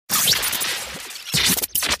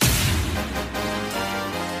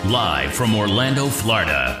Live from Orlando,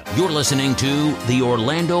 Florida, you're listening to the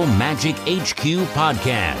Orlando Magic HQ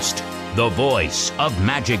podcast, the voice of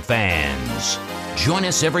Magic fans. Join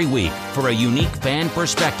us every week for a unique fan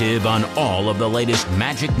perspective on all of the latest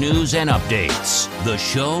Magic news and updates. The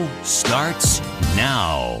show starts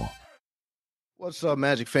now. What's up,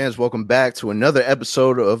 Magic fans? Welcome back to another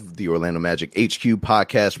episode of the Orlando Magic HQ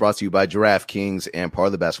podcast, brought to you by DraftKings and part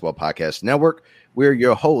of the Basketball Podcast Network. We're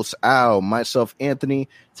your hosts, Al, myself, Anthony.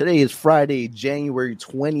 Today is Friday, January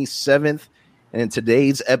 27th, and in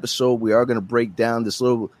today's episode, we are going to break down this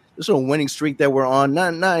little winning streak that we're on.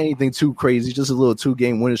 Not anything too crazy, just a little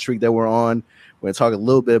 2-game winning streak that we're on. We're going to talk a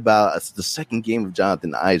little bit about the second game of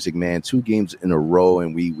Jonathan Isaac, man. 2 games in a row,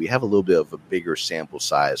 and we have a little bit of a bigger sample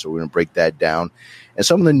size, so we're going to break that down. And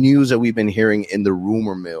some of the news that we've been hearing in the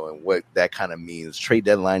rumor mill and what that kind of means. Trade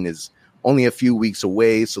deadline is only a few weeks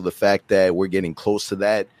away, so the fact that we're getting close to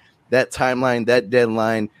that timeline, that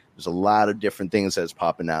deadline, there's a lot of different things that's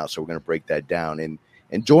popping out, so we're going to break that down.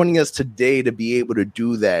 And joining us today to be able to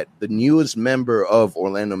do that, the newest member of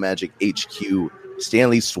Orlando Magic HQ,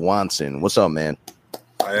 Stanley Swanson. What's up, man?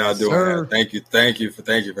 How y'all doing, man? Thank you for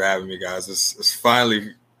having me, guys. It's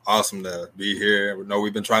finally awesome to be here. We know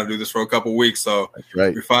we've been trying to do this for a couple weeks, so that's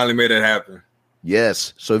right. We finally made it happen.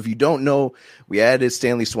 Yes. So if you don't know, we added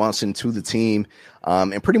Stanley Swanson to the team.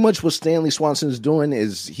 And pretty much what Stanley Swanson is doing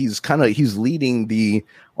is he's leading the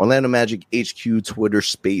Orlando Magic HQ Twitter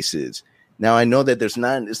Spaces. Now, I know that it's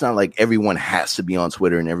not like everyone has to be on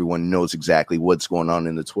Twitter and everyone knows exactly what's going on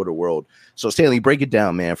in the Twitter world. So Stanley, break it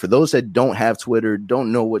down, man. For those that don't have Twitter,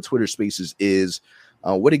 don't know what Twitter Spaces is,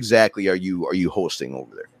 what exactly are you hosting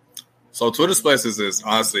over there? So Twitter Spaces is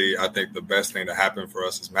honestly, I think, the best thing to happen for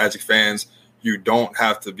us as Magic fans. You don't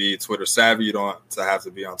have to be Twitter savvy. You don't have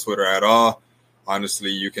to be on Twitter at all.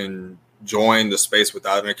 Honestly, you can join the space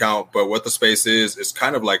without an account. But what the space is, it's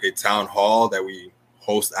kind of like a town hall that we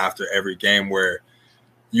host after every game where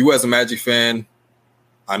you as a Magic fan,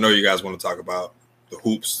 I know you guys want to talk about the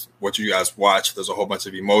hoops, what you guys watch. There's a whole bunch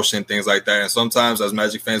of emotion, things like that. And sometimes as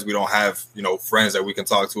Magic fans, we don't have, friends that we can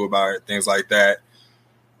talk to about it, things like that.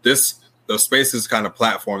 The space is kind of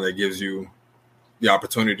platform that gives you the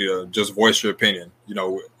opportunity to just voice your opinion.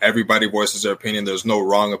 Everybody voices their opinion. There's no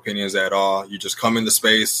wrong opinions at all. You just come into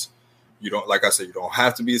space. You don't, like I said, you don't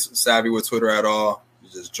have to be savvy with Twitter at all. You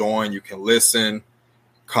just join. You can listen,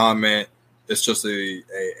 comment. It's just a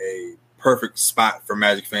perfect spot for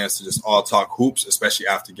Magic fans to just all talk hoops, especially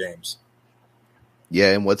after games.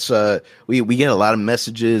 Yeah, and what's we get a lot of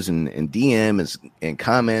messages and DMs and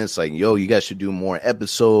comments like, yo, you guys should do more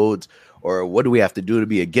episodes, or what do we have to do to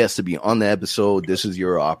be a guest to be on the episode? This is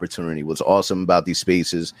your opportunity. What's awesome about these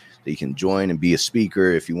spaces that you can join and be a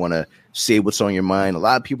speaker if you want to say what's on your mind. A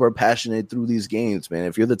lot of people are passionate through these games, man.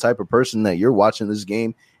 If you're the type of person that you're watching this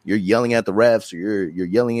game, you're yelling at the refs, or you're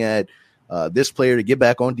yelling at this player to get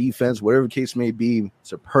back on defense, whatever the case may be,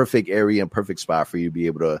 it's a perfect area and perfect spot for you to be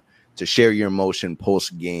able to share your emotion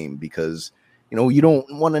post game, because you don't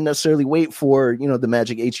want to necessarily wait for the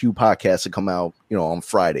Magic HQ podcast to come out on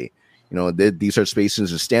Friday. These are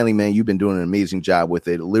spaces, and Stanley, man, you've been doing an amazing job with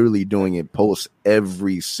it, literally doing it post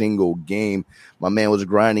every single game. My man was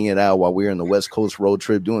grinding it out while we were in the West Coast road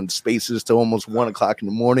trip, doing spaces till almost 1 o'clock in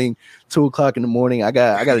the morning, 2 o'clock in the morning. I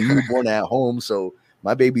got a newborn at home, so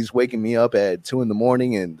my baby's waking me up at 2 in the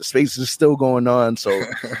morning, and the space is still going on. So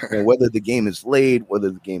whether the game is late, whether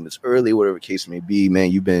the game is early, whatever the case may be,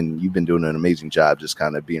 man, you've been doing an amazing job, just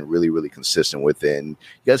kind of being really, really consistent with it. And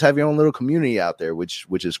you guys have your own little community out there, which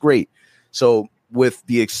is great. So with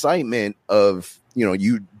the excitement of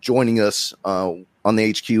you joining us on the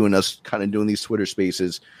HQ and us kind of doing these Twitter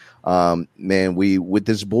spaces, man, with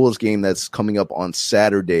this Bulls game that's coming up on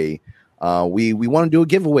Saturday, we want to do a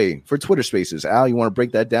giveaway for Twitter Spaces. Al, you want to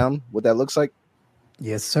break that down, what that looks like?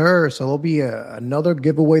 Yes, sir. So there'll be another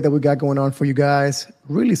giveaway that we got going on for you guys.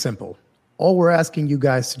 Really simple. All we're asking you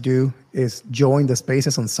guys to do is join the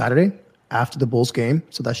Spaces on Saturday after the Bulls game.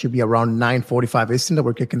 So that should be around 9:45 Eastern that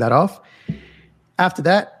we're kicking that off. After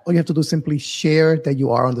that, all you have to do is simply share that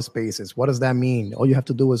you are on the Spaces. What does that mean? All you have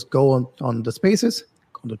to do is go on the Spaces.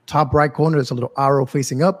 On the top right corner, there's a little arrow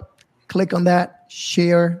facing up. Click on that,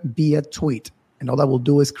 share via tweet. And all that will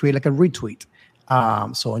do is create like a retweet.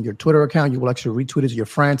 So on your Twitter account, you will actually retweet it to your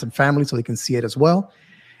friends and family so they can see it as well.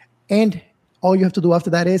 And all you have to do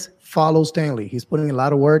after that is follow Stanley. He's putting in a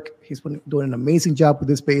lot of work. He's doing an amazing job with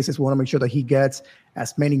this spaces. We want to make sure that he gets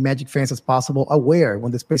as many Magic fans as possible aware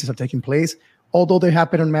when the spaces are taking place. Although they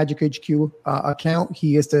happen on Magic HQ account,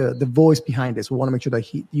 he is the voice behind this. We want to make sure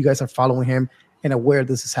that you guys are following him and aware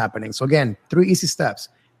this is happening. So again, 3 easy steps.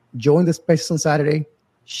 Join the spaces on Saturday,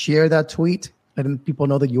 share that tweet, letting people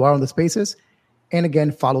know that you are on the spaces. And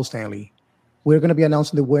again, follow Stanley. We're going to be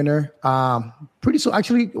announcing the winner pretty soon.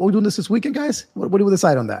 Actually, we're doing this weekend, guys. What do we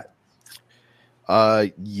decide on that?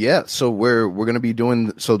 Yeah. So we're going to be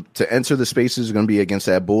doing, so to enter the spaces is going to be against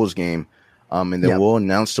that Bulls game. And then we'll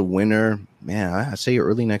announce the winner. Man, I say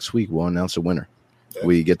early next week, we'll announce the winner.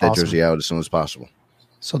 We get that jersey out as soon as possible.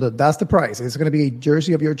 So that's the price. It's going to be a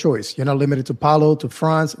jersey of your choice. You're not limited to Paulo, to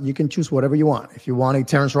France. You can choose whatever you want. If you want a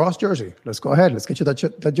Terrence Ross jersey, let's go ahead. Let's get you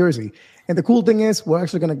that jersey. And the cool thing is, we're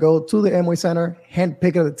actually going to go to the Amway Center, hand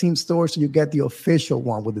pick it at the team store, so you get the official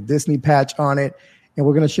one with the Disney patch on it. And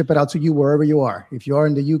we're going to ship it out to you wherever you are. If you are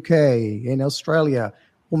in the UK, in Australia,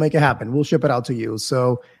 we'll make it happen. We'll ship it out to you.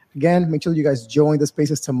 So again, make sure you guys join the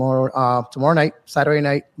spaces tomorrow night, Saturday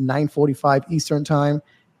night, 9:45 Eastern time.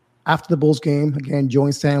 After the Bulls game, again,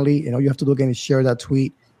 join Stanley. All you have to do again is share that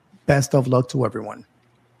tweet. Best of luck to everyone.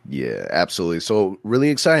 Yeah, absolutely. So really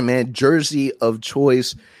exciting, man. Jersey of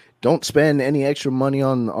choice. Don't spend any extra money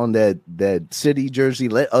on that city jersey.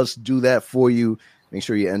 Let us do that for you. Make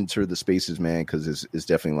sure you enter the spaces, man, because it's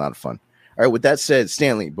definitely a lot of fun. All right, with that said,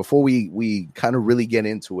 Stanley, before we kind of really get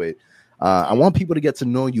into it, I want people to get to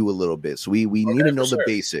know you a little bit. So we need to know the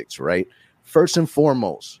basics, right? First and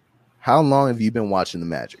foremost, how long have you been watching the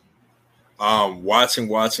Magic?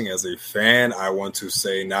 Watching as a fan, I want to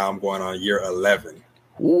say now I'm going on year 11.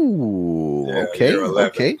 Ooh, yeah, okay,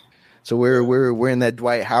 okay. So we're in that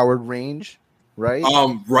Dwight Howard range, right?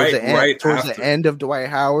 Right towards the end of Dwight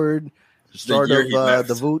Howard, start of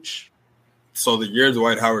the Vooch. So the year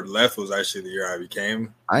Dwight Howard left was actually the year I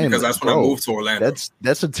became, because that's when I moved to Orlando.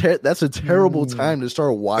 That's a terrible time to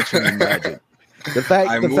start watching the Magic. The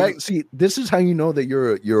fact, see, this is how you know that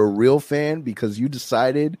you're a real fan, because you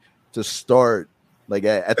decided to start like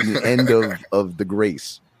at the end of the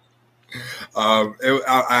grace.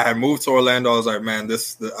 I had moved to Orlando. I was like, man,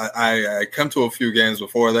 I come to a few games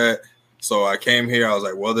before that. So I came here. I was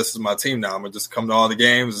like, well, this is my team now. I'm going to just come to all the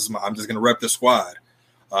games. I'm just going to rep the squad.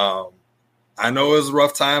 I know it was a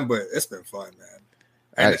rough time, but it's been fun, man.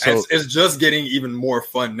 And it's just getting even more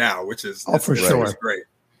fun now, which is for sure. It's great.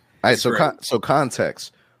 All right, so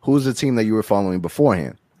context. Who's the team that you were following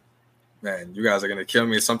beforehand? Man, you guys are going to kill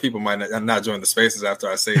me. Some people might not join the spaces after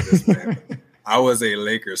I say this, man. I was a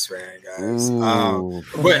Lakers fan, guys.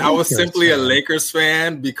 But I was simply a Lakers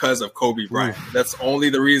fan because of Kobe Bryant. That's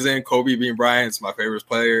only the reason. Kobe being Bryant is my favorite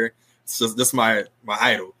player. It's just my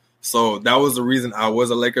idol. So that was the reason I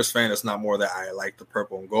was a Lakers fan. It's not more that I liked the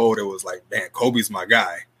purple and gold. It was like, man, Kobe's my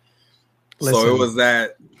guy. So it was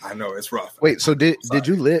that. I know it's rough. Wait, so did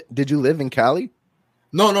you live in Cali?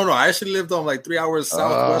 No. I actually lived on like 3 hours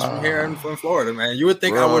southwest from here in Florida, man. You would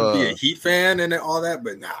think I would be a Heat fan and all that,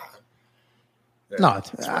 but nah. Yeah, no,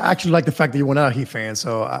 I actually like the fact that you were not a Heat fan,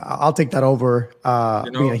 so I'll take that over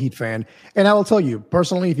being a Heat fan. And I will tell you,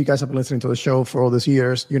 personally, if you guys have been listening to the show for all these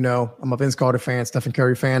years, I'm a Vince Carter fan, Stephen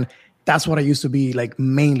Curry fan. That's what I used to be, like,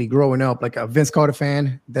 mainly growing up, like a Vince Carter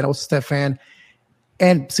fan. Then I was a Steph fan.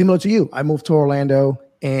 And similar to you, I moved to Orlando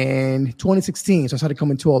in 2016, so I started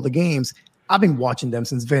coming to all the games. I've been watching them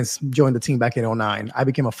since Vince joined the team back in 2009. I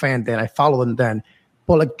became a fan then. I followed them then.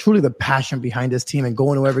 But like truly the passion behind this team and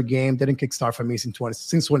going to every game didn't kickstart for me since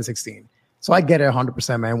 2016. So I get it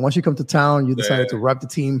 100%, man. Once you come to town, you decided to rep the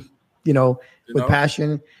team, with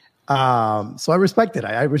passion. So I respect it.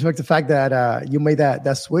 I respect the fact that you made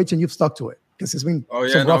that switch and you've stuck to it. Because it's been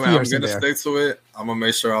rough years. I'm going to stick to it. I'm going to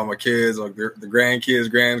make sure all my kids, like the grandkids,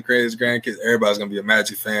 grandkids, everybody's going to be a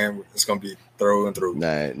Magic fan. It's going to be through and through.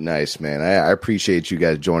 Nice, man. I appreciate you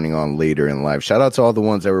guys joining on later in life. Shout out to all the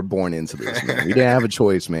ones that were born into this, man. We didn't have a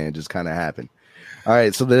choice, man. It just kind of happened. All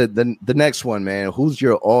right, so the next one, man. Who's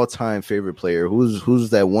your all-time favorite player?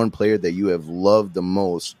 Who's that one player that you have loved the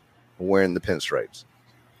most wearing the pinstripes?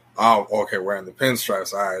 Oh, okay, wearing the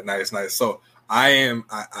pinstripes. All right, nice. So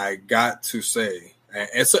I got to say,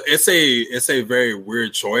 it's a very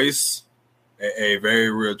weird choice, a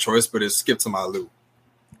very weird choice, but it's Skip to my Lou.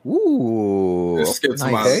 Ooh, it's Skip to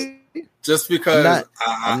my Lou. Just because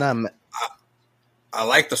I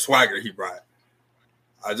like the swagger he brought.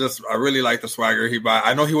 I really like the swagger he brought.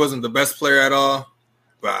 I know he wasn't the best player at all,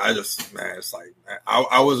 but it's like, man,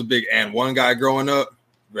 I was a big And One guy growing up,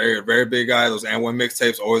 very, very big guy. Those And One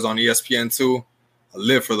mixtapes always on ESPN2. I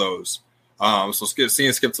live for those. So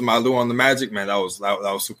seeing Skip to my Lou on the Magic, man, that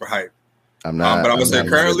was super hype. I'm not, but I would say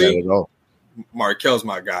currently, Markel's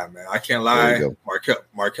my guy, man. I can't lie.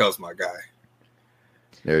 Markel's my guy.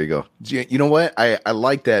 There you go. You know what? I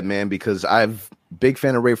like that, man, because I've Big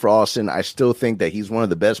fan of Rafer Alston. I still think that he's one of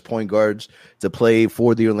the best point guards to play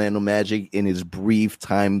for the Orlando Magic in his brief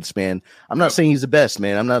time span. I'm not saying he's the best,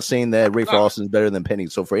 man. I'm not saying that Rafer Alston is better than Penny.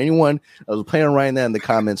 So for anyone that was planning on writing that in the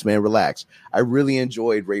comments, man, relax. I really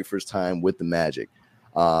enjoyed Rafer's time with the Magic.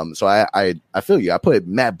 So I feel you. I put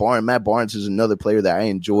Matt Barnes. Matt Barnes is another player that I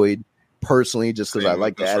enjoyed personally just because I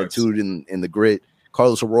like the attitude and the grit.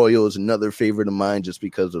 Carlos Arroyo is another favorite of mine just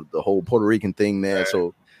because of the whole Puerto Rican thing, man. Right.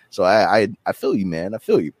 So I feel you, man. I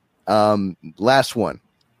feel you. Last one.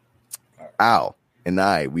 Al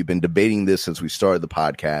and we've been debating this since we started the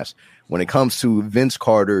podcast. When it comes to Vince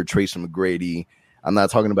Carter, Tracy McGrady, I'm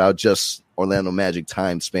not talking about just Orlando Magic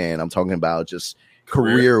time span. I'm talking about just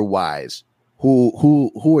career-wise.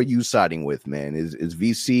 Who are you siding with, man? Is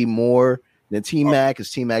VC more than T-Mac?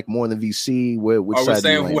 Is T-Mac more than VC? Which are we side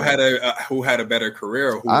saying who had a better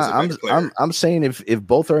career? Or who was a better player? I'm saying if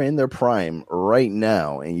both are in their prime right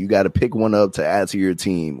now, and you got to pick one up to add to your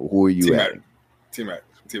team, who are you at? T-Mac.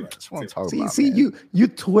 That's what I'm talking about. See, you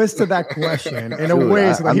twisted that question in a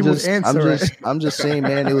way so that he would answer it. I'm just saying,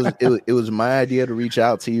 man. It was my idea to reach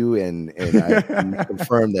out to you, and I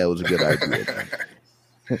confirmed that it was a good idea.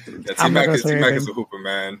 Yeah, T-Mac is a hooper,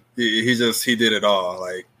 man. He did it all.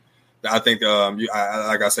 Like I think,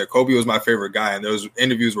 like I said, Kobe was my favorite guy, and there was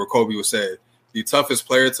interviews where Kobe would say the toughest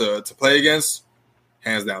player to play against,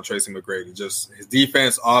 hands down, Tracy McGrady. Just his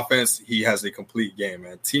defense, offense, he has a complete game,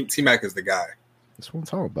 man. T-Mac is the guy. That's what I'm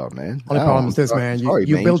talking about, man. Only problem is this, man.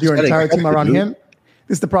 You build your entire team around him.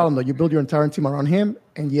 This is the problem, though. You build your entire team around him,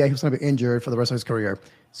 and yeah, he's going to be injured for the rest of his career.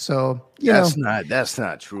 So that's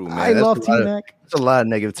not true, man. I love T-Mac. It's a lot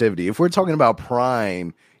of negativity. If we're talking about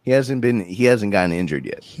prime, he hasn't gotten injured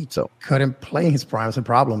yet. He couldn't play in his prime. It's a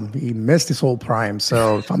problem. He missed his whole prime.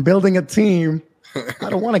 So if I'm building a team, I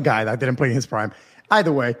don't want a guy that didn't play in his prime.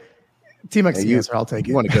 Either way, T-Mac's the answer. I'll take it.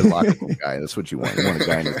 You want a good locker room guy. That's what you want. You want a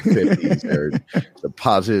guy in his 50s or the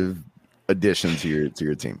positive addition to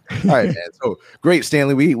your team. All right, man. So great,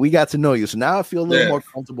 Stanley. We got to know you. So now I feel a little more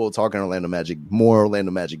comfortable talking Orlando Magic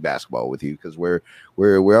basketball with you because we're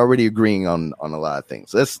already agreeing on a lot of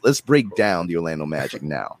things. Let's break down the Orlando Magic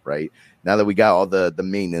now, right? Now that we got all the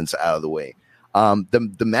maintenance out of the way.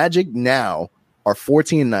 The Magic now are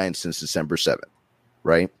 14-9 since December 7th,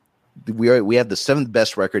 right? We have the 7th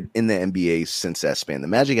best record in the NBA since that span. The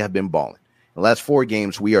Magic have been balling. In the last 4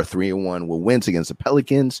 games, we are 3-1 with wins against the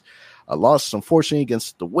Pelicans, a loss, unfortunately,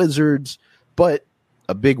 against the Wizards, but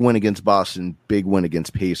a big win against Boston, big win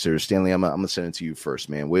against Pacers. Stanley, I'm gonna send it to you first,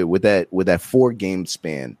 man. With that 4-game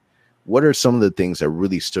span, what are some of the things that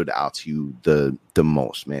really stood out to you the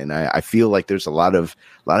most, man? I feel like there's a lot of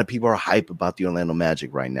people are hype about the Orlando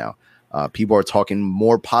Magic right now. People are talking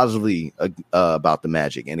more positively about the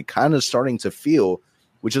Magic, and it kind of starting to feel,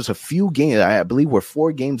 which is a few games. I believe we're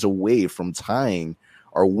 4 games away from tying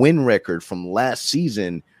our win record from last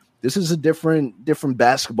season. This is a different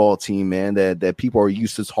basketball team, man, that people are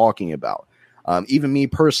used to talking about. Even me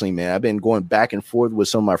personally, man, I've been going back and forth with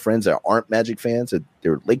some of my friends that aren't Magic fans, that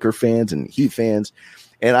they're Laker fans and Heat fans.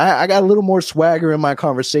 And I got a little more swagger in my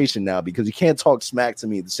conversation now because you can't talk smack to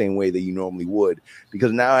me the same way that you normally would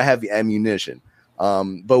because now I have the ammunition.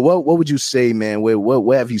 But what would you say, man?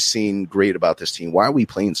 What have you seen great about this team? Why are we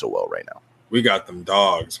playing so well right now? We got them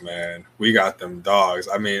dogs, man. We got them dogs.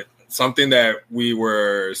 I mean, something that we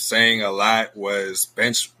were saying a lot was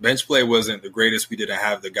bench play wasn't the greatest. We didn't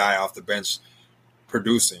have the guy off the bench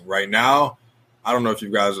producing. Right now, I don't know if you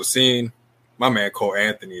guys have seen, my man Cole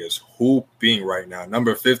Anthony is hooping right now.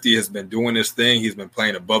 Number 50 has been doing this thing. He's been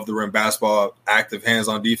playing above the rim basketball, active hands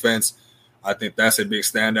on defense. I think that's a big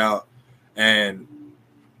standout. And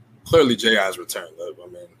clearly J.I.'s returned. I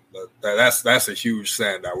mean, that's a huge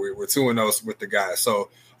standout. We're 2-0 with the guys. So,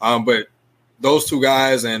 but those 2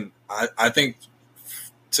 guys, and I think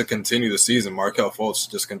to continue the season, Markelle Fultz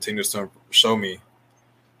just continues to show me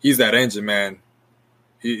he's that engine, man.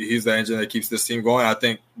 He's the engine that keeps this team going. I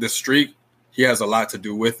think this streak, he has a lot to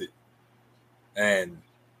do with it. And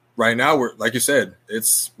right now, we're like you said,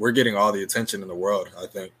 we're getting all the attention in the world, I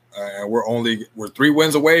think. And we're 3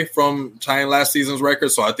 wins away from tying last season's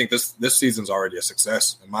record. So I think this season's already a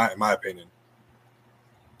success, in my opinion.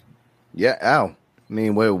 Yeah, Al. I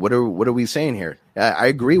mean, what are we saying here? I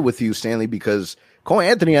agree with you, Stanley, because Cole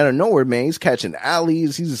Anthony out of nowhere, man, he's catching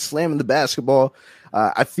alleys, he's slamming the basketball.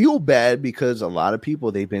 I feel bad because a lot of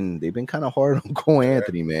people they've been kind of hard on Cole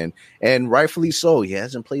Anthony, man, and rightfully so. He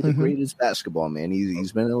hasn't played the greatest basketball, man.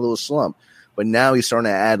 He's been in a little slump, but now he's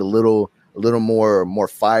starting to add a little more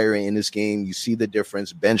fire in this game. You see the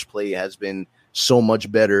difference. Bench play has been so much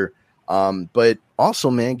better. But also,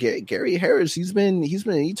 man, Gary Harris, he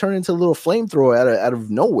turned into a little flamethrower out of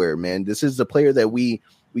nowhere, man. This is the player that we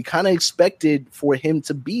kind of expected for him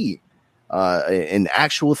to be an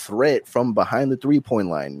actual threat from behind the 3-point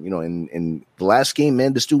line. You know, in the last game,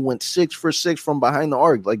 man, this dude went 6 for 6 from behind the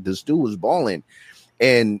arc. Like, this dude was balling.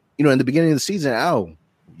 And, you know, in the beginning of the season, Al,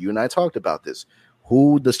 you and I talked about this,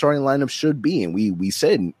 who the starting lineup should be. And we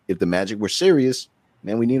said, if the Magic were serious,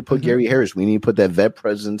 man, we need to put Gary Harris. We need to put that vet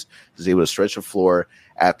presence to be able to stretch the floor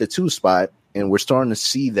at the 2 spot. And we're starting to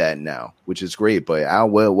see that now, which is great. But Al,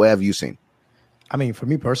 what have you seen? I mean, for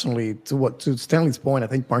me personally, to Stanley's point, I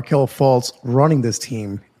think Markelle Fultz running this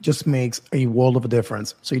team just makes a world of a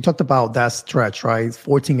difference. So you talked about that stretch, right?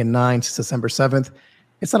 14-9 since December 7th.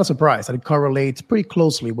 It's not a surprise that it correlates pretty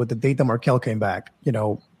closely with the date that Markelle came back. You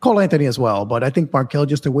know, Cole Anthony as well. But I think Markelle,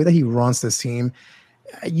 just the way that he runs this team,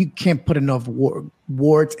 you can't put enough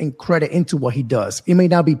words and credit into what he does. It may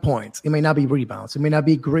not be points. It may not be rebounds. It may not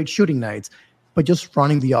be great shooting nights. But just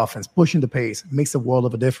running the offense, pushing the pace makes a world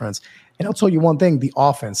of a difference. And I'll tell you one thing, the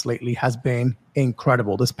offense lately has been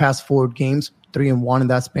incredible. This past 4 games, 3-1 in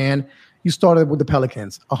that span. You started with the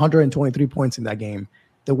Pelicans, 123 points in that game.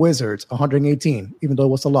 The Wizards, 118, even though it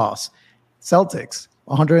was a loss. Celtics,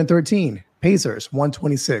 113. Pacers,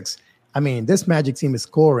 126. I mean, this Magic team is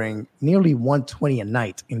scoring nearly 120 a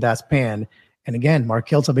night in that span. And again,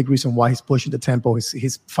 Markelle's a big reason why he's pushing the tempo.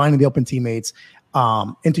 He's finding the open teammates.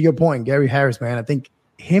 And to your point, Gary Harris, man, I think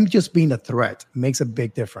him just being a threat makes a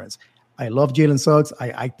big difference. I love Jalen Suggs.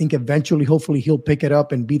 I think eventually, hopefully, he'll pick it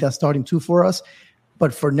up and be that starting 2 for us.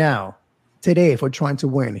 But for now, today, if we're trying to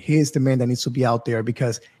win, he is the man that needs to be out there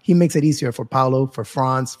because he makes it easier for Paolo, for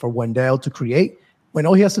Franz, for Wendell to create when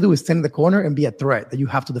all he has to do is stand in the corner and be a threat that you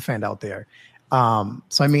have to defend out there.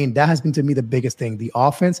 So, I mean, that has been to me the biggest thing, the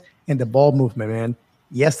offense and the ball movement, man.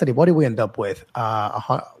 Yesterday, what did we end up with?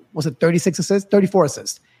 Was it 36 assists? 34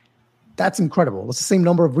 assists. That's incredible. It's the same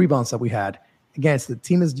number of rebounds that we had. Again, the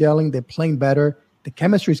team is gelling. They're playing better. The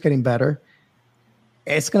chemistry is getting better.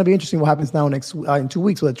 It's going to be interesting what happens now in 2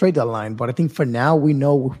 weeks with the trade deadline. But I think for now, we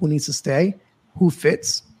know who needs to stay, who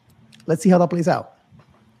fits. Let's see how that plays out.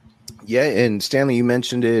 Yeah, and Stanley, you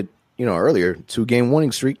mentioned it, earlier. 2-game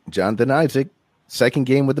winning streak. Jonathan Isaac, second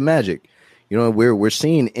game with the Magic. We're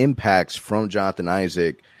seeing impacts from Jonathan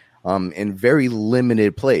Isaac in very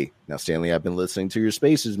limited play. Now, Stanley, I've been listening to your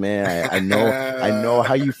spaces, man. I know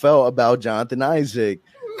how you felt about Jonathan Isaac.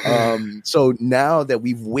 So now that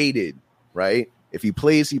we've waited, right? If he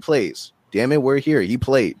plays, he plays. Damn it, we're here. He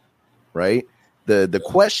played, right? The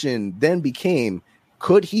question then became,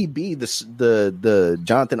 could he be the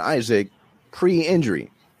Jonathan Isaac pre-injury?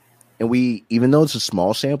 And even though it's a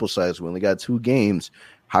small sample size, we only got 2 games.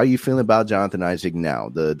 How are you feeling about Jonathan Isaac now?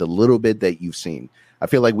 The little bit that you've seen. I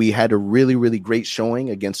feel like we had a really, really great showing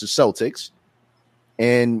against the Celtics.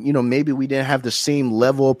 And, maybe we didn't have the same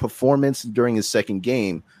level of performance during his second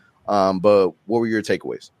game. But what were your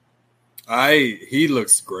takeaways? He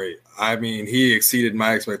looks great. I mean, he exceeded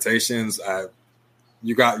my expectations.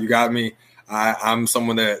 You got me. I'm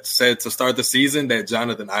someone that said to start the season that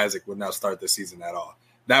Jonathan Isaac would not start the season at all.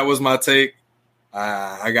 That was my take.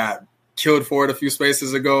 I got killed for it a few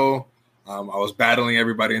spaces ago. I was battling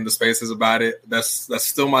everybody in the spaces about it. That's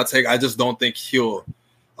still my take. I just don't think he'll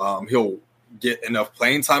get enough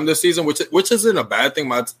playing time this season, which isn't a bad thing.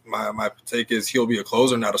 My take is he'll be a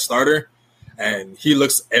closer, not a starter, and he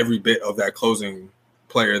looks every bit of that closing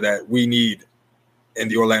player that we need in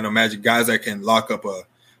the Orlando Magic. Guys that can lock up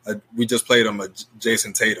we just played him a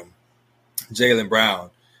Jason Tatum, Jaylen Brown.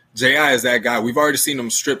 J.I. is that guy. We've already seen him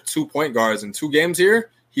strip 2 point guards in 2 games here.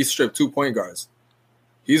 He stripped 2 point guards.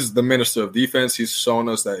 He's the minister of defense. He's shown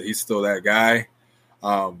us that he's still that guy.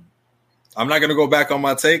 I'm not going to go back on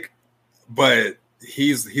my take, but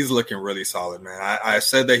he's looking really solid, man. I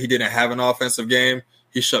said that he didn't have an offensive game.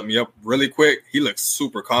 He shut me up really quick. He looks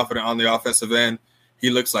super confident on the offensive end. He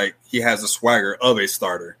looks like he has the swagger of a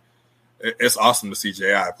starter. It's awesome to see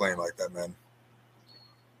J.I. playing like that, man.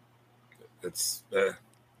 It's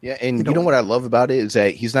yeah, and you know what I love about it is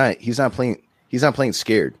that he's not playing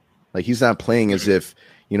scared. Like, he's not playing as if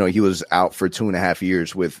he was out for 2.5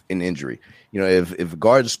 years with an injury. If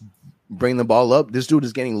guards bring the ball up, this dude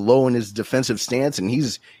is getting low in his defensive stance, and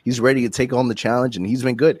he's ready to take on the challenge, and he's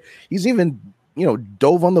been good. He's even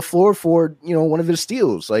dove on the floor for one of his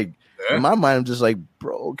steals. Like, in my mind, I'm just like,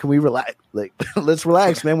 bro, can we relax? Like, let's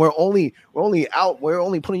relax, man. We're only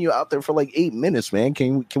putting you out there for like 8 minutes, man.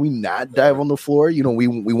 Can we not dive on the floor? We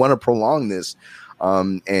want to prolong this.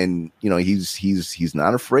 And he's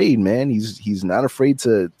not afraid, man. He's not afraid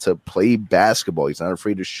to play basketball. He's not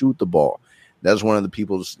afraid to shoot the ball. That's one of the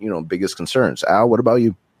people's biggest concerns. Al, what about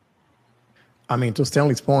you? I mean, to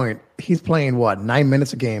Stanley's point, he's playing 9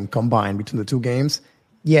 minutes a game combined between the two games.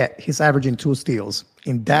 Yet he's averaging 2 steals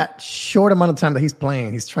in that short amount of time that he's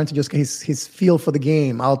playing. He's trying to just get his feel for the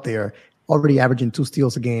game out there. Already averaging 2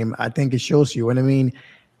 steals a game. I think it shows you. And I mean,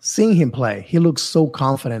 seeing him play, he looks so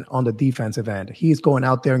confident on the defensive end. He's going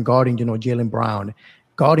out there and guarding, Jaylen Brown,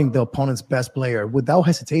 guarding the opponent's best player without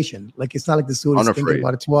hesitation. Like, it's not like this dude is thinking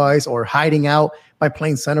about it twice or hiding out by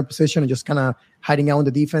playing center position and just kind of hiding out in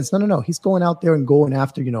the defense. No. He's going out there and going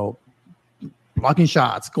after, blocking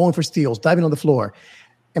shots, going for steals, diving on the floor.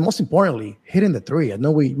 And most importantly, hitting the three. I know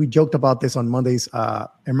we joked about this on Monday's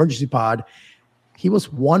emergency pod. He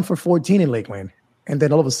was 1 for 14 in Lakeland. And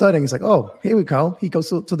then all of a sudden, he's like, oh, here we go. He goes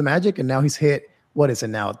to the Magic, and now he's hit, what is it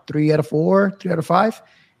now, 3 out of 4, 3 out of 5?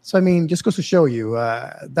 So, I mean, just goes to show you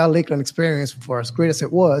that Lakeland experience, for as great as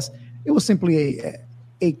it was simply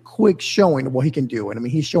a quick showing of what he can do. And, I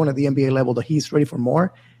mean, he's showing at the NBA level that he's ready for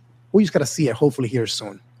more. We just got to see it, hopefully, here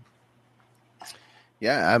soon.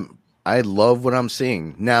 Yeah, I love what I'm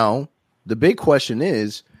seeing. Now, the big question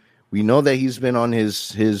is, we know that he's been on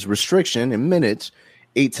his restriction in minutes,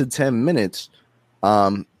 8 to 10 minutes.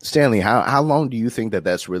 Stanley, how long do you think that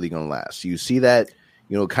that's really going to last? Do you see that,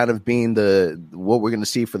 kind of being what we're going to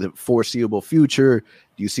see for the foreseeable future?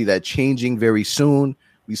 Do you see that changing very soon?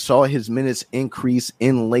 We saw his minutes increase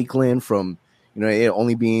in Lakeland from, it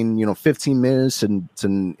only being, 15 minutes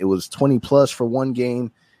and it was 20 plus for one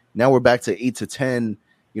game. Now we're back to 8 to 10.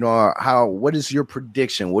 What is your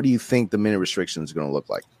prediction? What do you think the minute restriction is going to look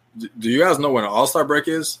like? Do you guys know when an All-Star break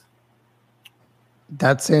is?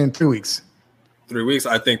 That's in 3 weeks. 3 weeks.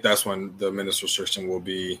 I think that's when the minutes restriction will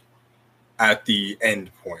be at the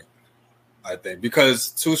end point, I think,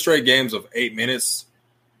 because 2 straight games of 8 minutes.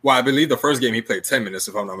 Well, I believe the first game he played 10 minutes,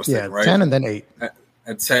 if I'm not mistaken, right? 10 and then 8.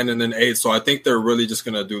 At 10 and then 8. So I think they're really just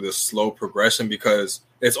going to do this slow progression because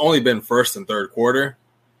it's only been first and third quarter.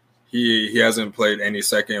 He hasn't played any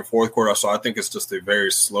second and fourth quarter, so I think it's just a very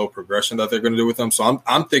slow progression that they're going to do with him. So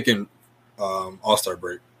I'm thinking All-Star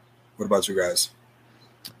break. What about you guys?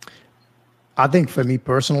 I think for me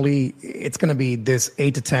personally, it's going to be this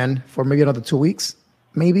 8 to 10 for maybe another 2 weeks,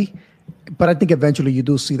 maybe. But I think eventually you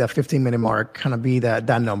do see that 15-minute mark kind of be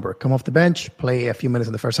that number. Come off the bench, play a few minutes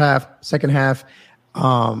in the first half, second half.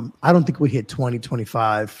 I don't think we hit 20,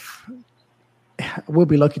 25. We'll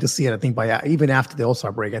be lucky to see it, I think, by even after the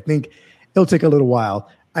All-Star break. I think it'll take a little while.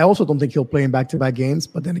 I also don't think he'll play in back-to-back games.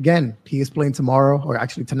 But then again, he is playing tomorrow, or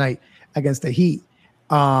actually tonight, against the Heat.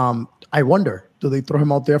 I wonder, do they throw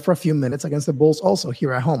him out there for a few minutes against the Bulls also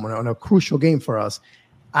here at home on a crucial game for us?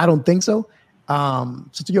 I don't think so.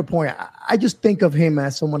 So to your point, I just think of him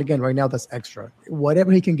as someone, again, right now that's extra.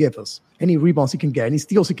 Whatever he can give us, any rebounds he can get, any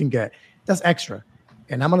steals he can get, that's extra.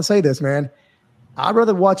 And I'm going to say this, man. I'd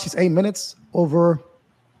rather watch his 8 minutes over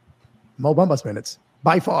Mo Bamba's minutes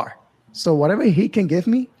by far. So whatever he can give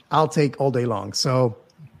me, I'll take all day long. So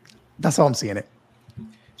that's how I'm seeing it.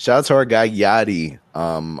 Shout out to our guy Yadi,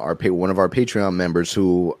 one of our Patreon members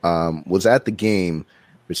who was at the game.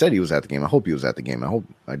 Who said he was at the game. I hope he was at the game. I hope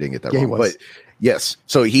I didn't get that wrong. But yes,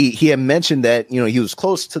 so he had mentioned that he was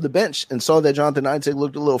close to the bench and saw that Jonathan Isaac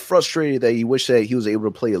looked a little frustrated, that he wished that he was able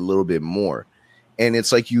to play a little bit more. And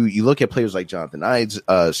it's like you look at players like Jonathan Ives,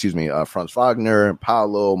 Franz Wagner,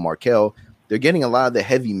 Paolo, Markel. They're getting a lot of the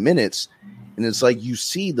heavy minutes, and it's like you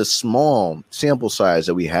see the small sample size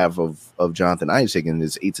that we have of Jonathan Isaac in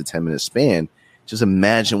his 8 to 10 minute span. Just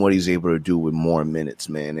imagine what he's able to do with more minutes,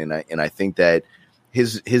 man. And I think that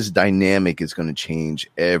his dynamic is going to change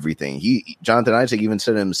everything. Jonathan Isaac even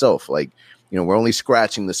said it himself, like, we're only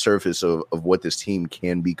scratching the surface of what this team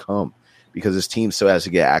can become. Because his team still has to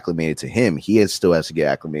get acclimated to him. Still has to get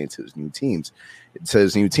acclimated to his new team.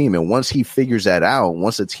 And once he figures that out,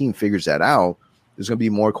 once the team figures that out, there's going to be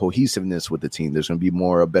more cohesiveness with the team. There's going to be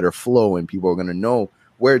a better flow, and people are going to know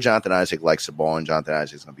where Jonathan Isaac likes the ball, and Jonathan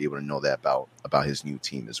Isaac is going to be able to know that about his new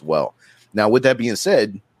team as well. Now, with that being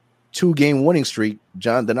said, 2-game winning streak,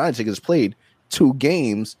 Jonathan Isaac has played 2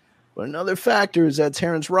 games. But another factor is that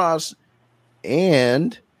Terrence Ross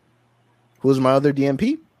and who's my other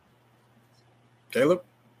DMP? Caleb?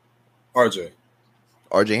 RJ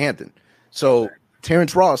Hampton. So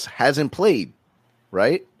Terrence Ross hasn't played,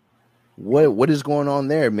 right? What is going on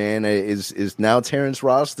there, man? Is now Terrence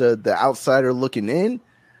Ross the outsider looking in?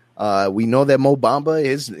 We know that Mo Bamba,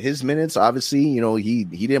 his minutes, obviously, he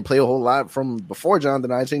didn't play a whole lot from before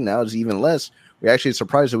Jonathan Isaac. Now it's even less. We're actually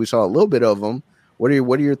surprised that we saw a little bit of him. What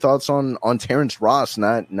are your thoughts on Terrence Ross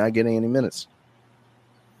not getting any minutes?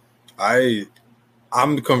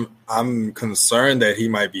 I'm concerned that he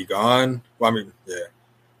might be gone. Well, I mean, yeah,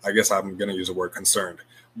 I guess I'm going to use the word concerned.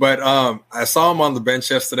 But I saw him on the bench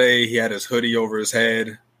yesterday. He had his hoodie over his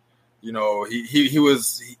head. You know, he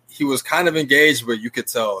was kind of engaged, but you could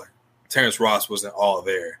tell Terrence Ross wasn't all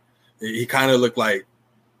there. He kind of looked like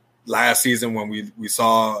last season when we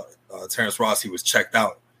saw Terrence Ross, he was checked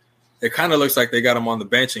out. It kind of looks like they got him on the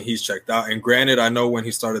bench and he's checked out. And granted, I know when he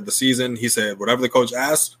started the season, he said, whatever the coach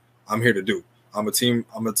asks, I'm here to do. I'm a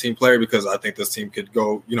team player because I think this team could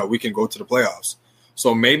go, you know, we can go to the playoffs.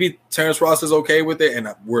 So maybe Terrence Ross is okay with it, and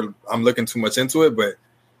I'm looking too much into it, but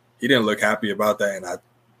he didn't look happy about that. And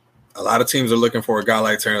a lot of teams are looking for a guy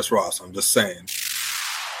like Terrence Ross. I'm just saying.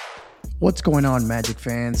 What's going on, Magic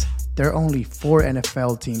fans? There are only 4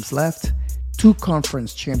 NFL teams left, 2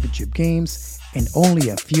 conference championship games, and only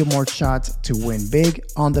a few more shots to win big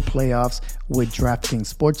on the playoffs with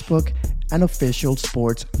DraftKings Sportsbook, an official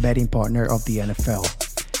sports betting partner of the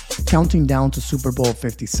NFL. Counting down to Super Bowl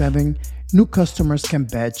 57, new customers can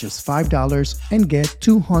bet just $5 and get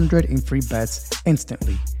 $200 in free bets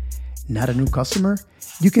instantly. Not a new customer?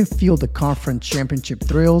 You can feel the conference championship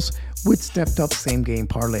thrills with stepped-up same-game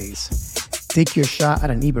parlays. Take your shot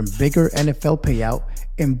at an even bigger NFL payout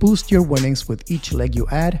and boost your winnings with each leg you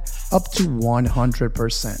add up to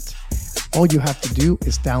 100%. All you have to do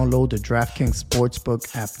is download the DraftKings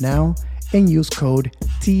Sportsbook app now and use code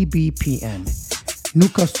TBPN. New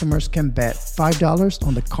customers can bet $5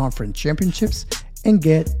 on the conference championships and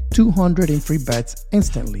get $200 in free bets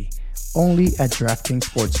instantly, only at DraftKings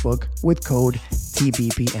Sportsbook with code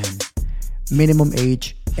TBPN. Minimum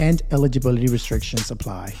age and eligibility restrictions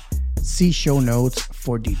apply. See show notes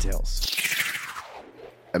for details.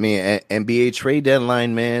 I mean, NBA trade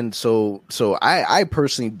deadline, man. So I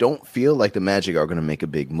personally don't feel like the Magic are going to make a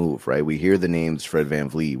big move, right? We hear the names Fred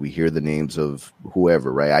VanVleet. We hear the names of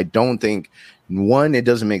whoever, right? I don't think, one, it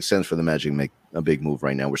doesn't make sense for the Magic to make a big move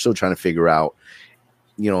right now. We're still trying to figure out,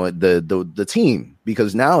 you know, the team,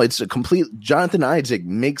 because now it's a complete, Jonathan Isaac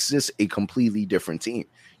makes this a completely different team.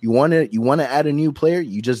 You want to add a new player?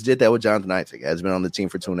 You just did that with Jonathan Isaac. Has been on the team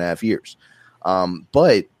for 2.5 years.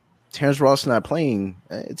 But Terrence Ross not playing,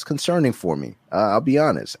 it's concerning for me. I'll be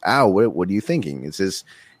honest. Al, what are you thinking? Is this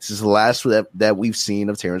the last that we've seen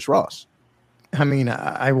of Terrence Ross? I mean,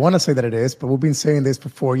 I want to say that it is, but we've been saying this for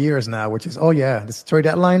 4 years now, which is, oh yeah, this trade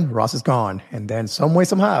deadline, Ross is gone. And then some way,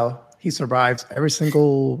 somehow, he survives every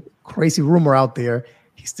single crazy rumor out there.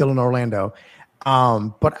 He's still in Orlando.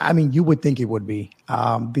 But I mean, you would think it would be.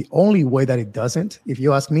 The only way that it doesn't, if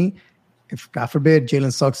you ask me, if God forbid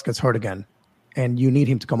Jalen Suggs gets hurt again, and you need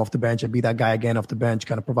him to come off the bench and be that guy again off the bench,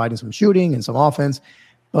 kind of providing some shooting and some offense.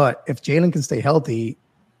 But if Jalen can stay healthy,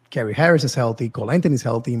 Gary Harris is healthy, Cole Anthony's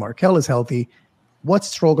healthy, Markelle is healthy, what's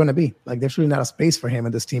Stroll going to be? Like, there's really not a space for him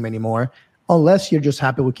in this team anymore, unless you're just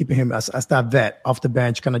happy with keeping him as that vet off the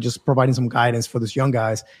bench, kind of just providing some guidance for these young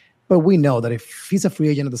guys. But we know that if he's a free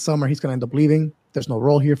agent in the summer, he's going to end up leaving. There's no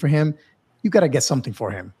role here for him. You got to get something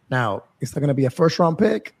for him. Now, is there going to be a first-round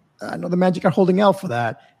pick? I know the Magic are holding out for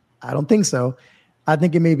that. I don't think so. I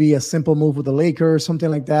think it may be a simple move with the Lakers,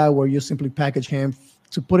 something like that, where you simply package him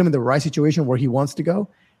to put him in the right situation where he wants to go.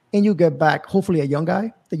 And you get back, hopefully, a young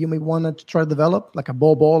guy that you may want to try to develop, like a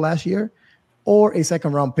Ball last year, or a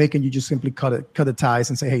second-round pick, and you just simply cut the ties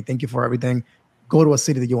and say, hey, thank you for everything. Go to a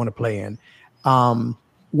city that you want to play in.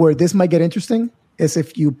 Where this might get interesting is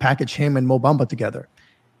if you package him and Mo Bamba together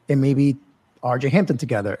and maybe RJ Hampton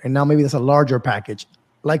together. And now maybe that's a larger package.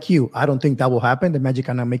 Like you, I don't think that will happen. The Magic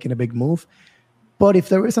are not making a big move. But if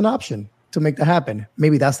there is an option to make that happen,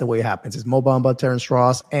 maybe that's the way it happens. It's Mo Bamba, Terrence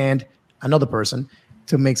Ross, and another person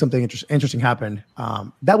to make something interesting happen.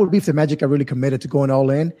 That would be if the Magic are really committed to going all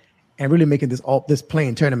in and really making this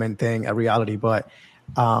playing tournament thing a reality. But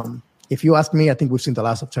if you ask me, I think we've seen the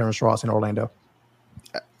last of Terrence Ross in Orlando.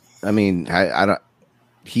 I mean, I don't.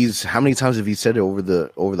 How many times have he said it over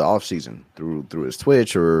the off season through his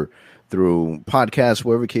Twitch or through podcasts,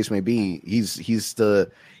 whatever the case may be? He's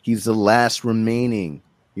the last remaining.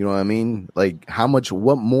 You know what I mean? Like,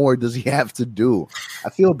 what more does he have to do?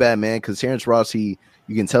 I feel bad, man, because Terrence Ross, you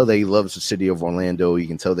can tell that he loves the city of Orlando. You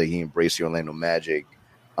can tell that he embraced the Orlando Magic.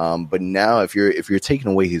 But now, if you're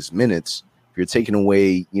taking away his minutes, if you're taking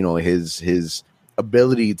away, you know, his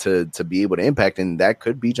ability to be able to impact, and that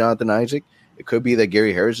could be Jonathan Isaac. It could be that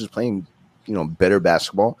Gary Harris is playing, you know, better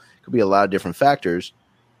basketball. It could be a lot of different factors,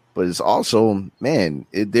 but it's also, man,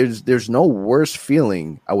 there's no worse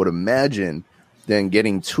feeling, I would imagine, than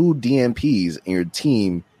getting 2 DNPs and your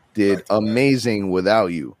team did amazing without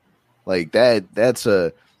you. Like that's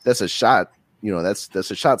a shot, you know, that's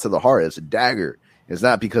a shot to the heart. It's a dagger. It's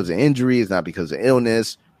not because of injury. It's not because of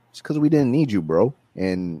illness. It's because we didn't need you, bro.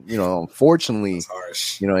 And, you know, unfortunately,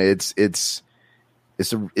 you know, it's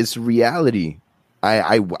a reality.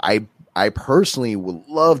 I personally would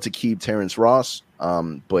love to keep Terrence Ross,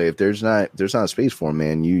 but if there's not a space for him,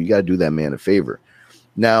 man, you got to do that man a favor.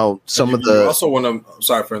 Now, you also want to.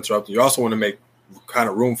 Sorry for interrupting. You also want to make kind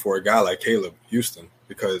of room for a guy like Caleb Houston,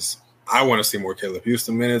 because I want to see more Caleb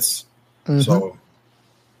Houston minutes. Mm-hmm. So,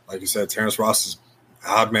 like you said, Terrence Ross is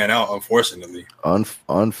odd man out, unfortunately.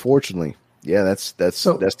 Unfortunately, yeah, that's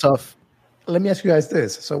tough. Let me ask you guys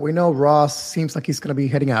this. So we know Ross seems like he's going to be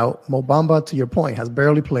heading out. Mo Bamba, to your point, has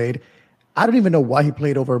barely played. I don't even know why he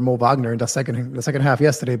played over Mo Wagner in the second half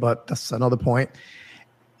yesterday, but that's another point.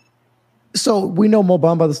 So we know Mo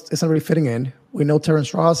Bamba isn't really fitting in. We know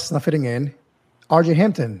Terrence Ross is not fitting in. RJ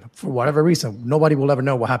Hampton, for whatever reason, nobody will ever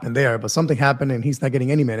know what happened there, but something happened and he's not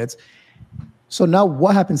getting any minutes. So now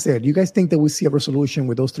what happens there? Do you guys think that we see a resolution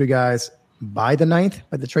with those three guys by the 9th,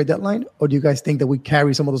 by the trade deadline? Or do you guys think that we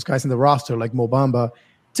carry some of those guys in the roster, like Mo Bamba,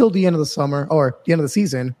 till the end of the summer or the end of the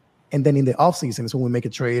season, and then in the offseason is when we make a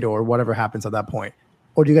trade or whatever happens at that point?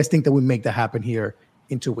 Or do you guys think that we make that happen here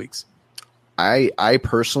in 2 weeks? I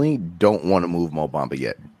personally don't want to move Mo Bamba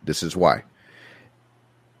yet. This is why.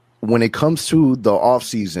 When it comes to the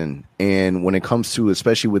offseason and when it comes to,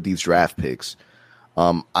 especially with these draft picks,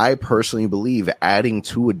 I personally believe adding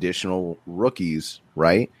 2 additional rookies,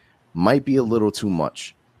 right, might be a little too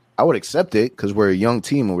much. I would accept it because we're a young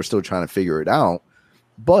team and we're still trying to figure it out.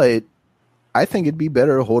 But I think it'd be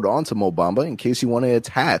better to hold on to Mo Bamba in case you want to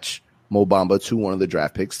attach Mo Bamba to one of the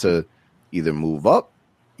draft picks to either move up,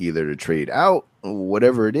 either to trade out,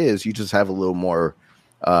 whatever it is. You just have a little more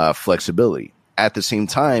flexibility. At the same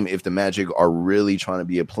time, if the Magic are really trying to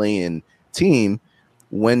be a play-in team,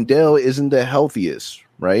 Wendell isn't the healthiest,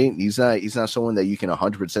 right? He's not someone that you can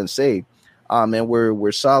 100% say, man,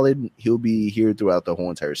 we're solid. He'll be here throughout the whole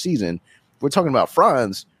entire season. We're talking about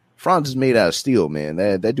Franz. Franz is made out of steel, man.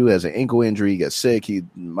 That dude has an ankle injury. He got sick.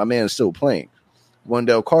 My man is still playing.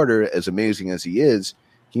 Wendell Carter, as amazing as he is,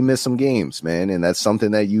 he missed some games, man, and that's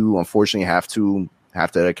something that you unfortunately have to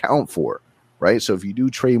account for, right? So if you do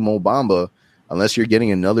trade Mo Bamba, unless you're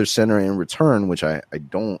getting another center in return, which I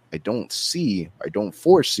don't foresee,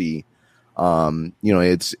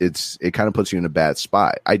 it kind of puts you in a bad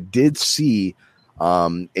spot. I did see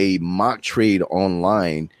a mock trade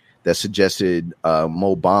online that suggested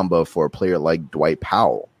Mo Bamba for a player like Dwight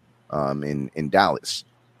Powell in Dallas.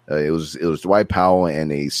 It was Dwight Powell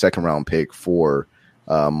and a second round pick for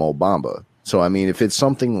Mo Bamba. So I mean, if it's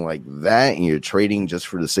something like that and you're trading just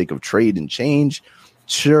for the sake of trade and change,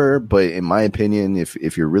 sure. But in my opinion,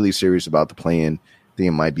 if you're really serious about the plan, then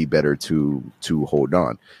it might be better to hold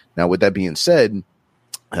on. Now, with that being said,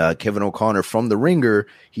 Kevin O'Connor from The Ringer,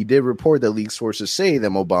 he did report that league sources say that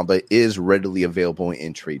Mo Bamba is readily available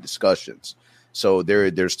in trade discussions. So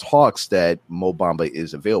there's talks that Mo Bamba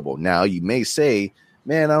is available. Now, you may say,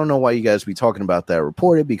 man, I don't know why you guys be talking about that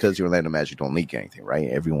reported, because your Orlando Magic don't leak anything, right?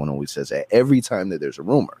 Everyone always says that every time that there's a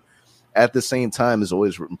rumor. At the same time, it's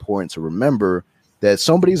always important to remember that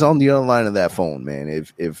somebody's on the other line of that phone, man.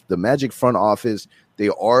 If the Magic front office, they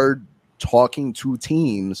are talking to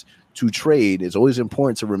teams to trade, it's always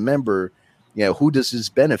important to remember, who does this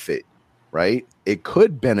benefit, right? It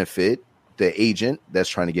could benefit the agent that's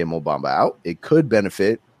trying to get Mo Bamba out. It could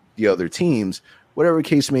benefit the other teams, whatever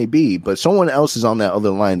case may be, but someone else is on that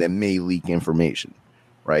other line that may leak information,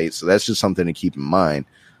 right? So that's just something to keep in mind.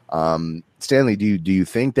 Stanley, do you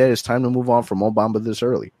think that it's time to move on from Mo Bamba this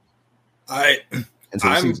early?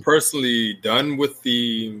 I'm personally done with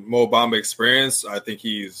the Mo Bamba experience. I think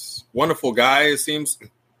he's a wonderful guy, it seems.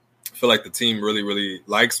 I feel like the team really, really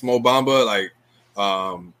likes Mo Bamba. Like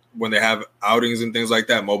when they have outings and things like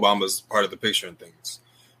that, Mo Bamba's part of the picture and things.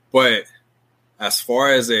 But as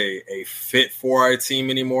far as a fit for our team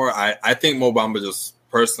anymore, I think Mo Bamba just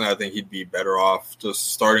personally, I think he'd be better off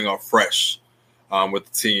just starting off fresh with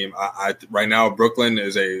the team. Right now, Brooklyn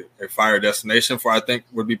is a fire destination I think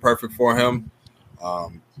would be perfect for him.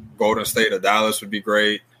 Golden State or Dallas would be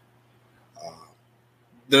great.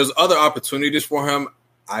 There's other opportunities for him.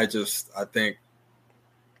 I think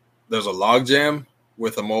there's a logjam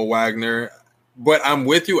with a Mo Wagner, but I'm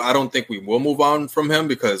with you. I don't think we will move on from him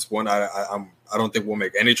because I don't think we'll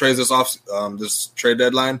make any trades this trade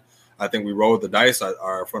deadline. I think we roll the dice.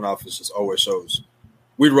 Our front office just always shows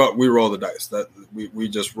we roll the dice. That we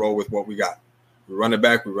just roll with what we got. We run it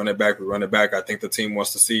back. I think the team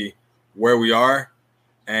wants to see where we are,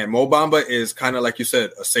 and Mo Bamba is kind of like you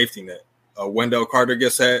said, a safety net. Wendell Carter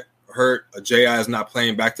gets hurt. J.I. is not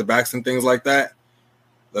playing back-to-backs and things like that.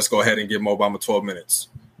 Let's go ahead and give Mo Bamba 12 minutes.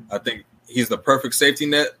 I think he's the perfect safety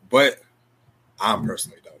net, but I'm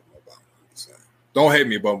personally done with Mo Bamba. Don't hate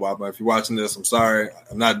me, Mo Bamba. If you're watching this, I'm sorry.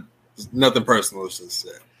 I'm not. Nothing personal. It's just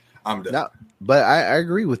I'm done. No, but I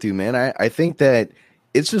agree with you, man. I think that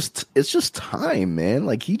it's just time, man.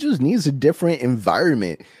 Like he just needs a different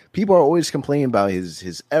environment. People are always complaining about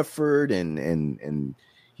his effort and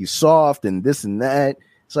he's soft and this and that.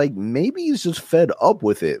 It's like maybe he's just fed up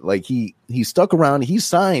with it. Like he stuck around. He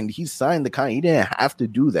signed the contract. He didn't have to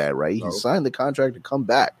do that, right? He signed the contract to come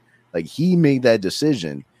back. Like he made that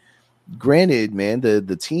decision. Granted, man,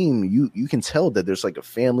 the team, you can tell that there's like a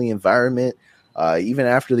family environment. Even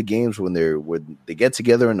after the games when they get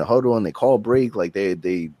together in the huddle and they call a break, like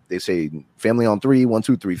they say family on 3, 1,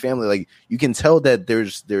 2, 3, family. Like you can tell that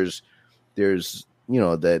there's that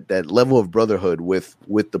level of brotherhood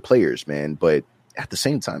with the players, man. But at the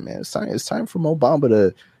same time, man, it's time for Mo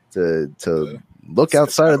Bamba to look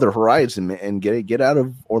outside of the horizon and get out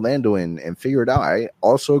of Orlando and figure it out. I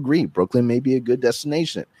also agree. Brooklyn may be a good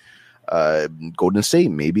destination. Golden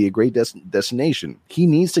State may be a great destination. He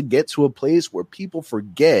needs to get to a place where people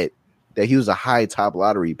forget that he was a high top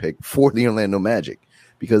lottery pick for the Orlando Magic,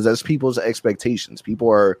 because that's people's expectations. People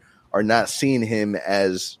are not seeing him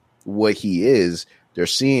as what he is. They're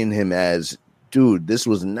seeing him as, dude, this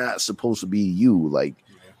was not supposed to be you. Like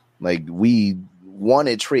we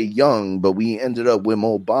wanted Trae Young, but we ended up with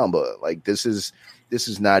Mo Bamba. Like this is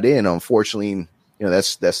not in. Unfortunately,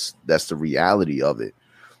 that's the reality of it.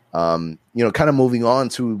 Kind of moving on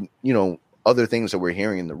to, other things that we're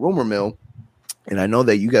hearing in the rumor mill. And I know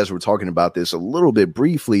that you guys were talking about this a little bit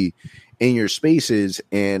briefly in your spaces.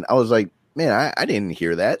 And I was like, man, I didn't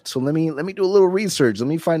hear that. So let me do a little research. Let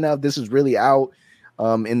me find out if this is really out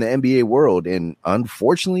in the NBA world. And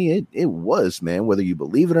unfortunately, it was, man, whether you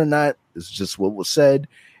believe it or not, this is just what was said.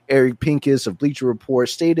 Eric Pincus of Bleacher Report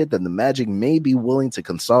stated that the Magic may be willing to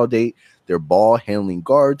consolidate their ball handling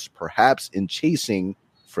guards, perhaps in chasing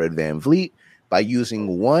Fred VanVleet, by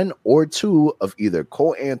using one or two of either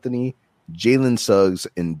Cole Anthony, Jalen Suggs,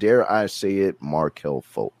 and dare I say it, Markelle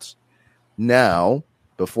Fultz. Now,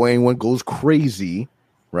 before anyone goes crazy,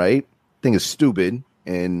 right? I think it's stupid,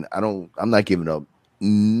 and I'm not giving up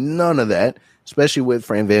none of that, especially with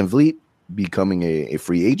Fred VanVleet becoming a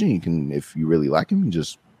free agent. You can, if you really like him, you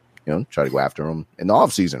just try to go after him in the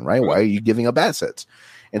offseason, right? Why are you giving up assets?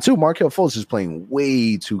 And two, Markelle Fultz is playing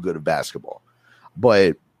way too good of basketball.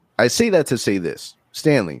 But I say that to say this,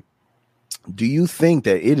 Stanley, do you think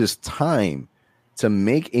that it is time to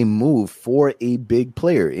make a move for a big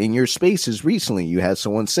player? In your spaces recently, you had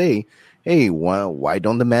someone say, hey, why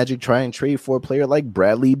don't the Magic try and trade for a player like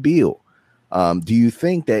Bradley Beal? Do you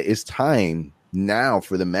think that it's time now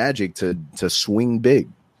for the Magic to swing big?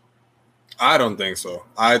 I don't think so.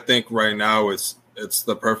 I think right now it's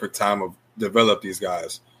the perfect time to develop these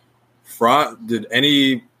guys.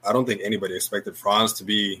 I don't think anybody expected Franz to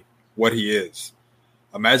be what he is.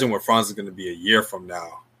 Imagine what Franz is going to be a year from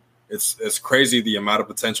now. It's crazy the amount of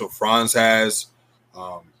potential Franz has,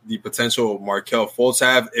 the potential Markelle Fultz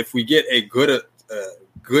have. If we get a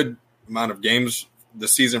good amount of games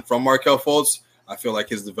this season from Markelle Fultz, I feel like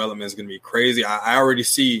his development is going to be crazy. I already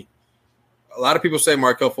see a lot of people say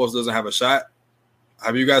Markelle Fultz doesn't have a shot.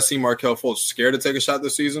 Have you guys seen Markelle Fultz scared to take a shot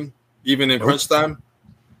this season, even in crunch time?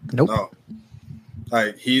 Nope. No.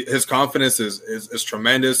 Like his confidence is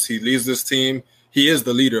tremendous. He leads this team. He is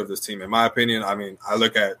the leader of this team, in my opinion. I mean, I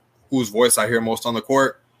look at whose voice I hear most on the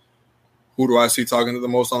court. Who do I see talking to the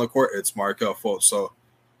most on the court? It's Markelle Fultz. So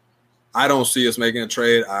I don't see us making a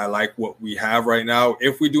trade. I like what we have right now.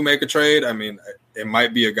 If we do make a trade, I mean, it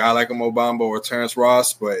might be a guy like a Mo Bamba or Terrence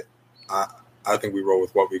Ross, but I think we roll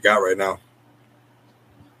with what we got right now.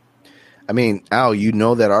 I mean, Al,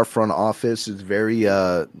 that our front office is very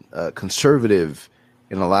conservative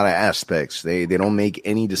in a lot of aspects. They don't make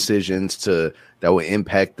any decisions that will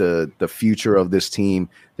impact the future of this team.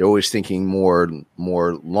 They're always thinking more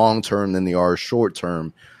long term than they are short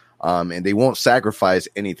term, and they won't sacrifice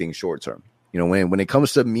anything short term. When it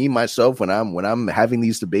comes to me myself, when I'm having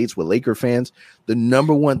these debates with Laker fans, the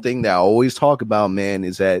number one thing that I always talk about, man,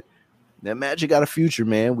 is that Magic got a future,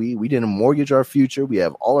 man. We didn't mortgage our future. We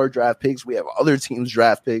have all our draft picks. We have other teams'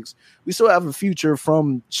 draft picks. We still have a future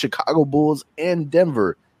from Chicago Bulls and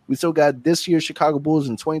Denver. We still got this year's Chicago Bulls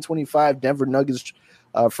in 2025, Denver Nuggets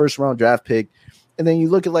first round draft pick. And then you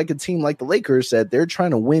look at like a team like the Lakers that they're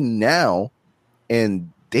trying to win now,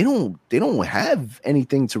 and they don't have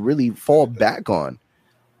anything to really fall back on.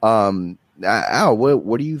 Al,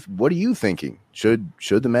 what are you thinking? Should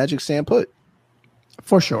the Magic stand put?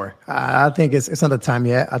 For sure. I think it's not the time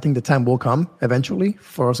yet. I think the time will come eventually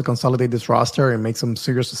for us to consolidate this roster and make some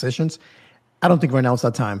serious decisions. I don't think right now it's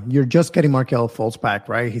that time. You're just getting Markelle Fultz back,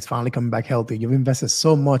 right? He's finally coming back healthy. You've invested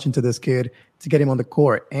so much into this kid to get him on the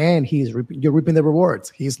court, and you're reaping the rewards.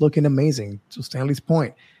 He's looking amazing, to Stanley's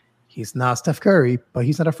point. He's not Steph Curry, but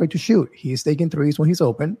he's not afraid to shoot. He's taking threes when he's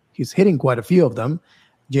open. He's hitting quite a few of them.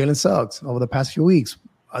 Jalen Suggs, over the past few weeks,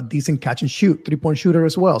 a decent catch and shoot, three-point shooter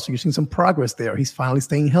as well. So you're seeing some progress there. He's finally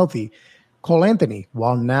staying healthy. Cole Anthony,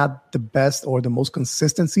 while not the best or the most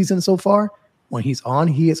consistent season so far, when he's on,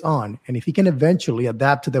 he is on. And if he can eventually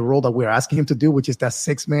adapt to the role that we're asking him to do, which is that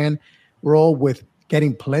 6-man role with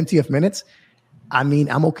getting plenty of minutes, I mean,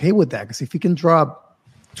 I'm okay with that. Because if he can drop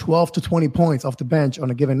 12 to 20 points off the bench on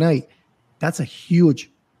a given night, that's a huge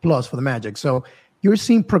plus for the Magic. So you're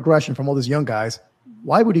seeing progression from all these young guys.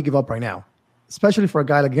 Why would you give up right now? Especially for a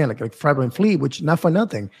guy, again, like Fred VanVleet, which not for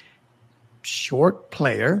nothing. Short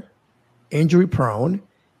player, injury prone.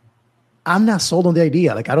 I'm not sold on the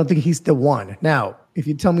idea. Like, I don't think he's the one. Now, if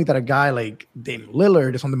you tell me that a guy like Damian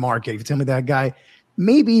Lillard is on the market, if you tell me that a guy,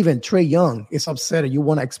 maybe even Trae Young is upset and you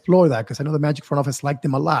want to explore that, because I know the Magic front office liked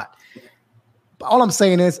him a lot. But all I'm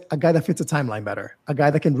saying is a guy that fits the timeline better, a guy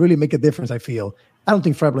that can really make a difference, I feel. I don't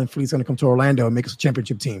think Fred VanVleet is going to come to Orlando and make us a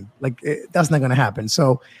championship team. Like, that's not going to happen.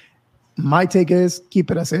 So my take is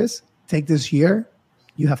keep it as is. Take this year.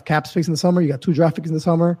 You have cap space in the summer. You got 2 draft picks in the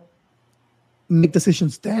summer. Make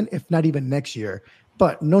decisions then, if not even next year.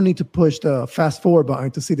 But no need to push the fast forward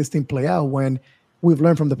button to see this thing play out when we've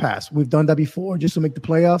learned from the past. We've done that before just to make the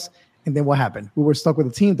playoffs. And then what happened? We were stuck with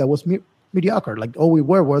a team that was mediocre. Like, all we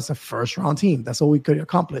were was a first-round team. That's all we could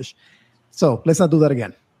accomplish. So let's not do that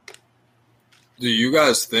again. Do you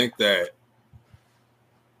guys think that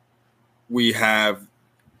we have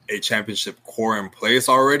a championship core in place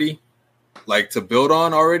already, like to build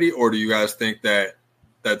on already? Or do you guys think that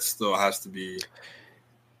still has to be?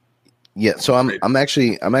 Yeah, so I'm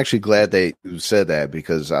actually glad that you said that,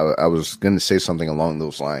 because I was going to say something along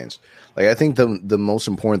those lines. Like, I think the most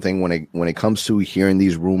important thing when it comes to hearing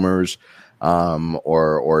these rumors,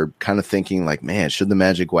 or kind of thinking like, man, should the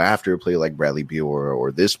Magic go after a player like Bradley Beal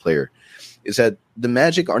or this player, is that the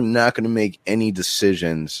Magic are not going to make any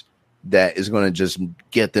decisions that is going to just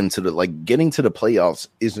get them to getting to the playoffs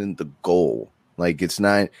isn't the goal. Like, it's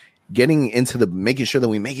not. Getting into making sure that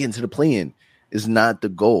we make it into the play-in is not the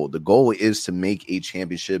goal. The goal is to make a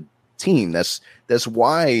championship team. That's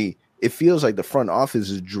why it feels like the front office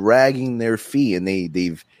is dragging their feet, and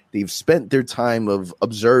they've spent their time of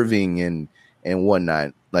observing and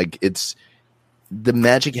whatnot. Like, it's the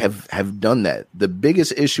Magic have done that. The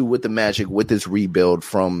biggest issue with the Magic with this rebuild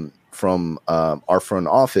from our front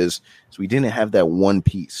office is we didn't have that one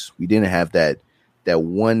piece. We didn't have that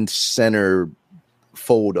one center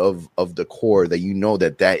fold of the core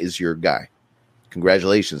that that is your guy.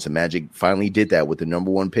 Congratulations. The Magic finally did that with the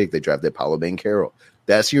number 1 pick. They drafted Paolo Banchero.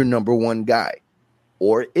 That's your number 1 guy.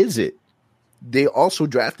 Or is it? They also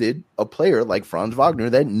drafted a player like Franz Wagner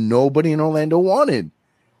that nobody in Orlando wanted.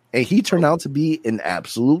 And he turned out to be an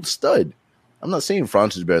absolute stud. I'm not saying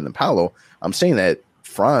Franz is better than Paolo. I'm saying that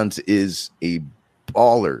Franz is a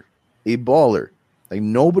baller. A baller. Like,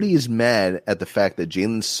 nobody is mad at the fact that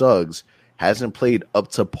Jalen Suggs hasn't played up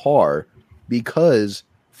to par because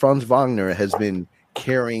Franz Wagner has been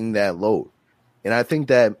carrying that load. And I think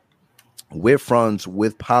that with Franz,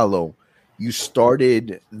 with Paolo, you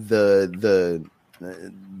started the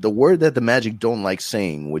word that the Magic don't like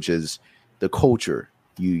saying, which is the culture.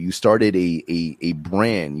 You started a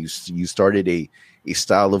brand. You started a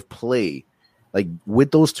style of play. Like, with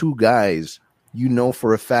those 2 guys,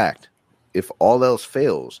 for a fact, if all else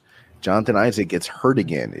fails, Jonathan Isaac gets hurt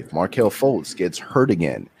again, if Markelle Fultz gets hurt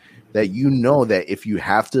again, that that if you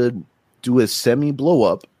have to do a semi-blow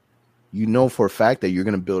up, for a fact that you're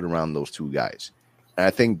going to build around those 2 guys. And I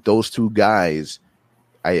think those 2 guys,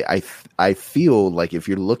 I feel like if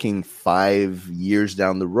you're looking 5 years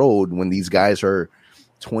down the road, when these guys are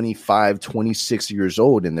 25, 26 years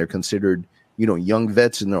old and they're considered, young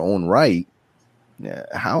vets in their own right,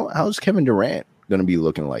 how's Kevin Durant going to be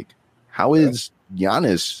looking like? How is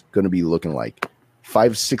Giannis going to be looking like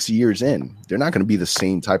 5-6 years in? They're not going to be the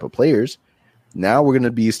same type of players. Now we're going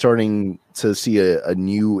to be starting to see a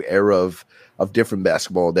new era of different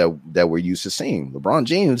basketball that we're used to seeing. LeBron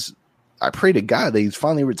James, I pray to God that he's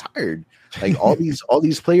finally retired. Like, all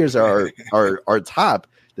these players are top.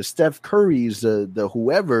 The Steph Currys, the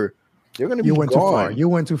whoever, they're going to be gone. Too far. You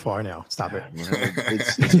went too far now. Stop it.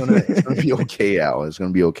 It's gonna be okay, Al. It's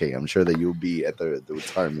gonna be okay. I'm sure that you'll be at the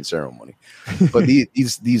retirement ceremony. But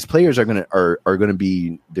these players are gonna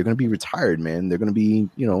be retired, man. They're gonna be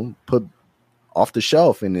put off the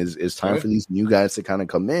shelf, and it's time for these new guys to kind of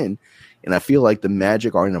come in. And I feel like the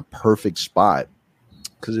Magic are in a perfect spot,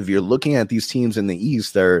 because if you're looking at these teams in the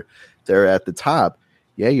East, they're at the top.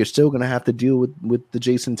 Yeah, you're still going to have to deal with the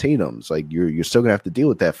Jason Tatums. Like, you're still going to have to deal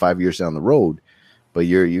with that 5 years down the road. but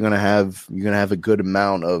you're gonna have a good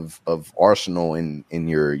amount of arsenal in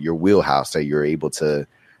your wheelhouse that you're able to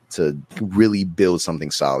really build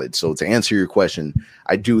something solid. So to answer your question,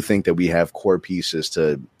 I do think that we have core pieces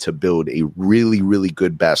to build a really, really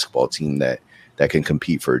good basketball team that can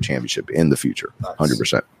compete for a championship in the future.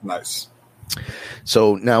 100%. Nice.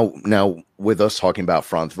 So now with us talking about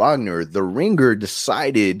Franz Wagner, the Ringer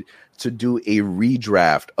decided to do a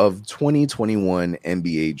redraft of 2021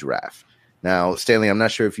 NBA draft. Now, Stanley, I'm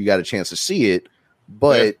not sure if you got a chance to see it,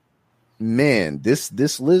 but man,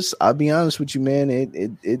 this list, I'll be honest with you, man,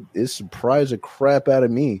 it surprised the crap out of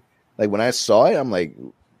me. Like when I saw it, I'm like,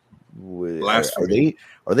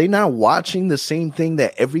 are they not watching the same thing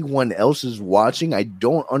that everyone else is watching? I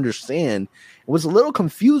don't understand. What's a little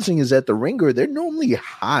confusing is that the Ringer, they're normally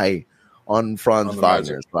high on Franz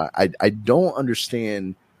Wagner. I don't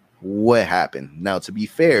understand what happened. Now, to be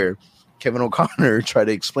fair, Kevin O'Connor tried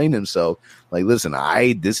to explain himself. Like, listen,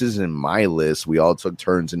 this isn't my list. We all took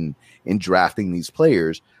turns in drafting these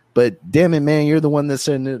players. But damn it, man, you're the one that's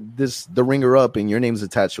setting the Ringer up, and your name's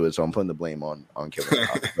attached to it. So I'm putting the blame on Kevin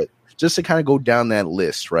O'Connor. But just to kind of go down that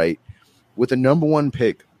list, right? With the number one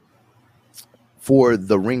pick for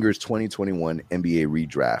the Ringer's 2021 NBA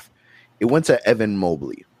redraft, it went to Evan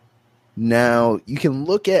Mobley. Now, you can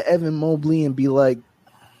look at Evan Mobley and be like,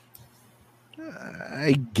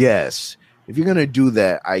 I guess. If you're going to do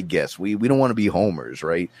that, I guess. We don't want to be homers,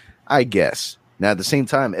 right? I guess. Now, at the same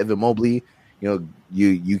time, Evan Mobley,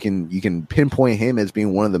 you can pinpoint him as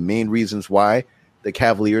being one of the main reasons why the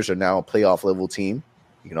Cavaliers are now a playoff level team.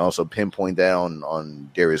 You can also pinpoint that on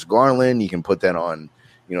Darius Garland. You can put that on,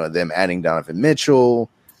 them adding Donovan Mitchell.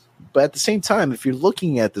 But at the same time, if you're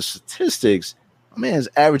looking at the statistics, my man is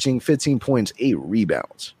averaging 15 points, 8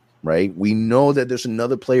 rebounds, right? We know that there's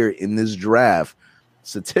another player in this draft.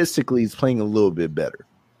 Statistically, he's playing a little bit better.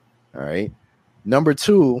 All right. Number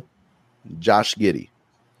 2, Josh Giddey.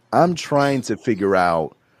 I'm trying to figure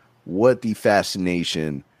out what the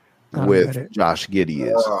fascination with Josh Giddey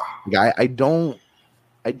is. Like, I don't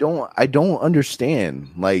understand.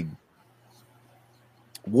 Like,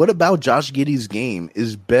 what about Josh Giddey's game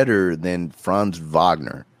is better than Franz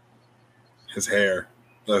Wagner? His hair.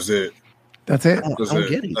 That's it. That's it.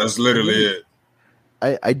 That's literally it.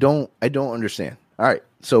 I don't understand. All right.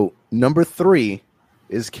 So number 3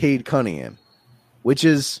 is Cade Cunningham, which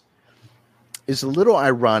is a little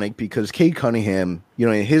ironic because Cade Cunningham,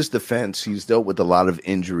 in his defense, he's dealt with a lot of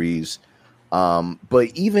injuries.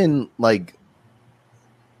 But even like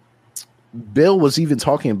Bill was even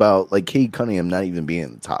talking about like Cade Cunningham not even being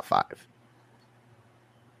in the top 5.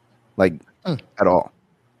 Like at all.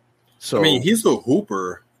 So I mean, he's a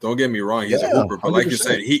hooper. Don't get me wrong, he's a hooper. But 100%. Like you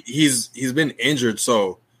said, he's been injured.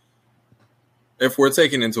 So if we're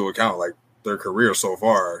taking into account like their career so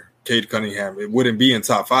far, Cade Cunningham, it wouldn't be in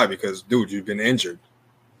top 5 because, dude, you've been injured.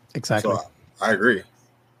 Exactly. So I agree.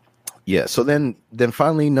 Yeah. So then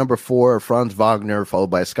finally, number 4, Franz Wagner, followed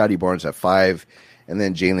by Scotty Barnes at 5, and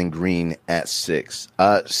then Jalen Green at 6.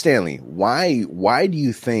 Stanley, why do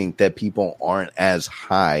you think that people aren't as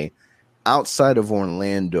high outside of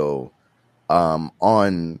Orlando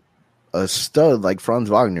on a stud like Franz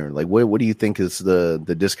Wagner? Like, what do you think is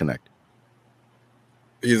the disconnect?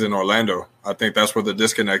 He's in Orlando. I think that's where the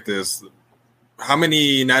disconnect is. How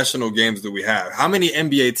many national games do we have? How many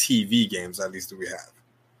NBA TV games at least do we have?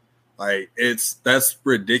 Like, that's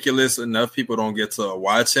ridiculous. Enough people don't get to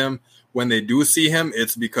watch him. When they do see him,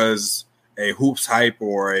 it's because a Hoops Hype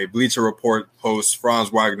or a Bleacher Report posts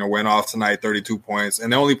Franz Wagner went off tonight, 32 points,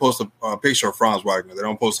 and they only post a picture of Franz Wagner. They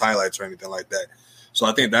don't post highlights or anything like that. So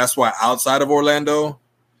I think that's why outside of Orlando,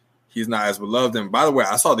 he's not as beloved. And by the way,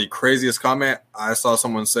 I saw the craziest comment. I saw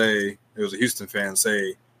someone say, it was a Houston fan,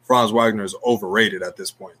 say Franz Wagner is overrated at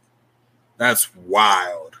this point. That's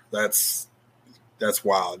wild. That's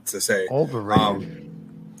wild to say. Overrated.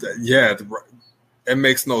 It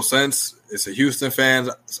makes no sense. It's a Houston fan,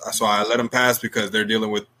 so I let him pass because they're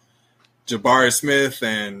dealing with Jabari Smith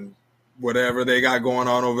and whatever they got going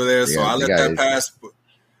on over there. So I let that pass.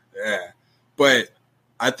 But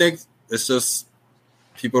I think it's just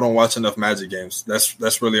people don't watch enough Magic games.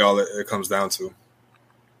 That's really all it comes down to.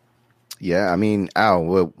 Yeah, I mean,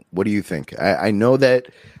 Al, what do you think? I know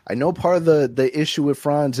part of the issue with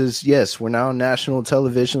Franz is, yes, we're now on national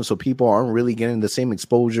television, so people aren't really getting the same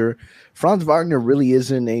exposure. Franz Wagner really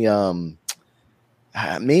isn't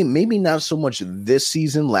maybe not so much this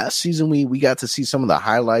season. Last season, we got to see some of the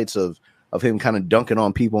highlights of him kind of dunking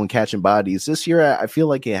on people and catching bodies. This year, I feel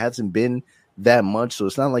like it hasn't been that much, so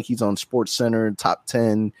it's not like he's on Sports Center top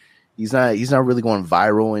 10. He's not really going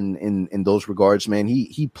viral in those regards, man.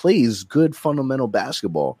 He plays good fundamental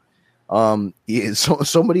basketball. So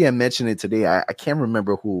somebody had mentioned it today. I can't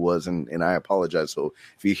remember who it was, and I apologize. So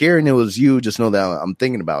if you're hearing it was you, just know that I'm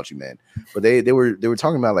thinking about you, man. But they were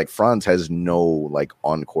talking about like Franz has no like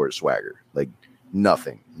on-court swagger, like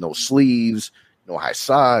nothing, no sleeves, no high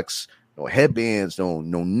socks, no headbands, no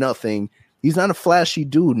nothing. He's not a flashy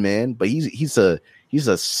dude, man, but he's a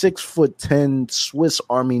 6'10" Swiss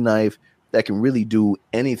Army knife that can really do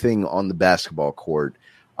anything on the basketball court.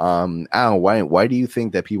 Al, why do you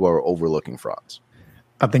think that people are overlooking Franz?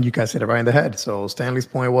 I think you guys hit it right in the head. So Stanley's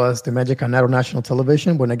point was the Magic are not on national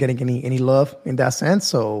television. We're not getting any love in that sense.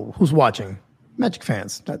 So who's watching? Magic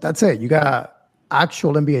fans. That's it. You got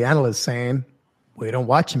actual NBA analysts saying we don't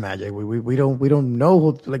watch Magic. We don't know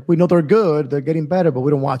who, like, we know they're good. They're getting better, but we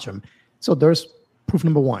don't watch them. So there's proof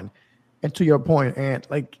number one. And to your point, and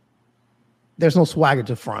like, there's no swagger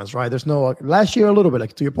to Franz, right? There's no, last year a little bit,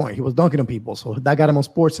 like to your point, he was dunking on people. So that got him on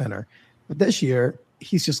SportsCenter. But this year,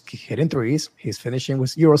 he's just hitting threes. He's finishing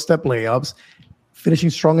with Euro step layups,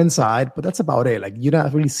 finishing strong inside, but that's about it. Like, you're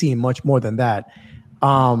not really seeing much more than that.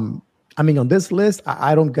 I mean, on this list,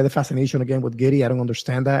 I don't get the fascination again with Giddey. I don't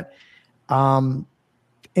understand that.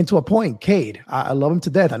 And to a point, Cade, I love him to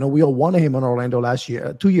death. I know we all wanted him in Orlando last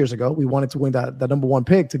year, 2 years ago. We wanted to win that number one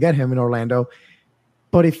pick to get him in Orlando.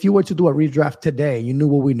 But if you were to do a redraft today, you knew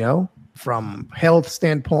what we know from health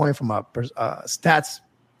standpoint, from a stats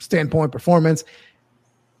standpoint, performance.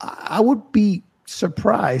 I would be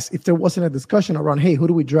surprised if there wasn't a discussion around, hey, who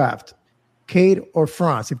do we draft, Cade or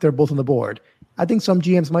Franz, if they're both on the board. I think some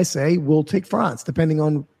GMs might say we'll take Franz, depending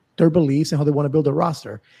on their beliefs and how they want to build a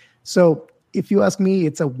roster. So if you ask me,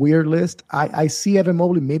 it's a weird list. I see Evan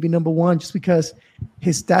Mobley maybe number one just because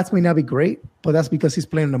his stats may not be great, but that's because he's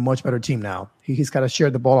playing on a much better team now. He's got to share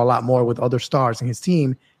the ball a lot more with other stars in his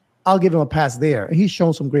team. I'll give him a pass there. He's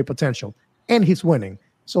shown some great potential, and he's winning.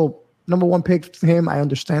 So number one pick for him, I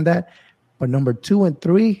understand that. But number 2 and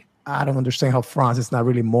 3, I don't understand how Franz is not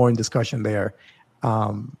really more in discussion there.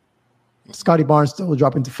 Scotty Barnes still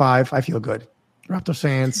dropping to 5. I feel good. Raptors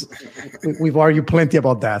fans, we've argued plenty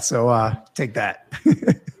about that, so take that.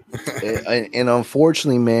 And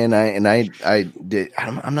unfortunately, man,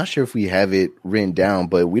 I'm not sure if we have it written down,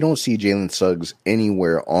 but we don't see Jalen Suggs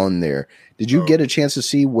anywhere on there. Did you get a chance to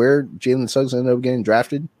see where Jalen Suggs ended up getting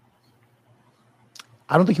drafted?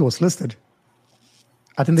 I don't think he was listed.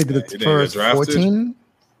 I think they did the first 14.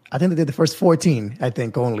 I think they did the first 14, I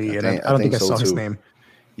think, only. I don't think I saw his name.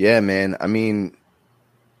 Yeah, man. I mean,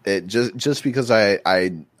 it just because I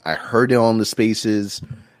heard it on the spaces.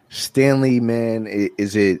 Stanley, man,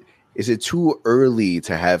 is it too early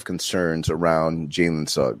to have concerns around Jalen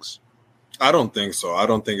Suggs? I don't think so. I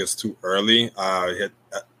don't think it's too early.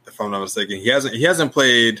 If I'm not mistaken, he hasn't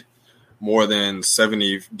played more than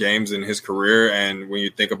 70 games in his career, and when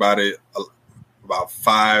you think about it, about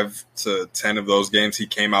 5 to 10 of those games he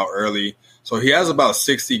came out early. So he has about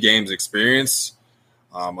 60 games experience.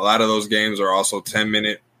 A lot of those games are also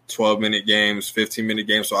 10-minute, 12-minute games, 15-minute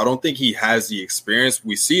games. So I don't think he has the experience.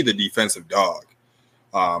 We see the defensive dog.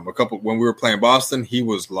 When we were playing Boston, he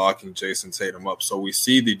was locking Jason Tatum up. So we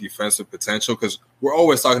see the defensive potential because we're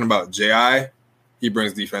always talking about J.I. He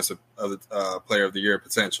brings defensive player of the year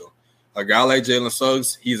potential. A guy like Jalen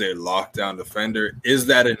Suggs, he's a lockdown defender. Is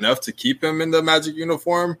that enough to keep him in the Magic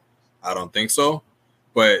uniform? I don't think so.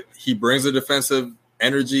 But he brings a defensive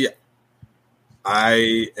energy.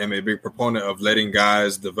 I am a big proponent of letting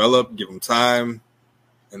guys develop, give them time,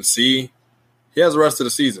 and see. He has the rest of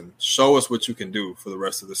the season. Show us what you can do for the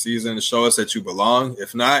rest of the season. Show us that you belong.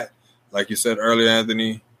 If not, like you said earlier,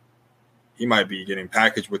 Anthony, he might be getting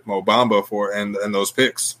packaged with Mo Bamba and those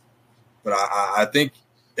picks. But I think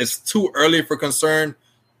it's too early for concern.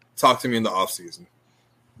 Talk to me in the offseason.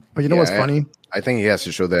 But you know what's funny? I think he has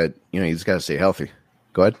to show that, he's got to stay healthy.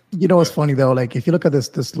 Go ahead. You know what's funny, though? Like, if you look at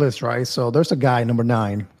this list, right? So there's a guy, number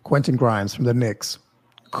 9, Quentin Grimes from the Knicks.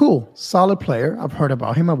 Cool. Solid player. I've heard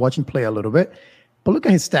about him. I watch him play a little bit. But look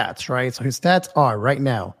at his stats, right? So his stats are, right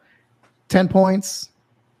now, 10 points,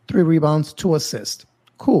 3 rebounds, 2 assists.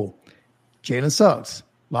 Cool. Jalen Suggs,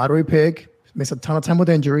 lottery pick, missed a ton of time with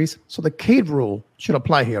injuries. So the Cade rule should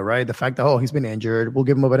apply here, right? The fact that, he's been injured, we'll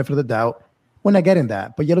give him a benefit of the doubt. We're not getting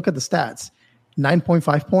that. But you look at the stats,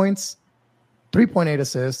 9.5 points, 3.8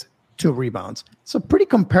 assists, 2 rebounds. So pretty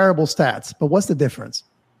comparable stats. But what's the difference?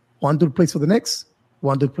 One dude plays for the Knicks,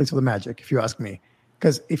 one dude plays for the Magic, if you ask me.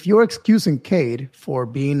 Because if you're excusing Cade for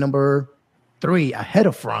being number 3 ahead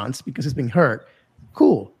of Franz because he's been hurt,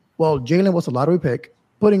 cool. Well, Jalen was a lottery pick,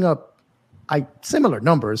 putting up similar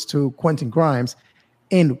numbers to Quentin Grimes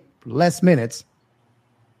in less minutes.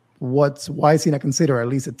 Why is he not considered at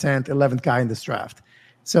least a 10th, 11th guy in this draft?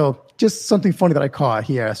 So just something funny that I caught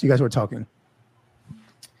here as you guys were talking.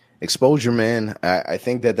 Exposure, man. I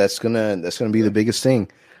think that's gonna be the biggest thing.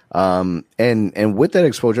 And with that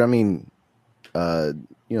exposure, I mean,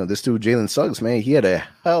 this dude Jalen Suggs, man, he had a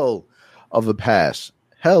hell of a pass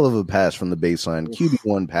from the baseline,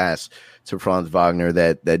 QB1 pass to Franz Wagner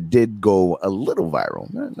that did go a little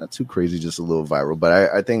viral, not too crazy, just a little viral.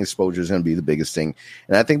 But I think exposure is going to be the biggest thing,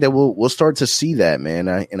 and I think that we'll start to see that, man.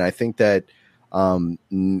 I think that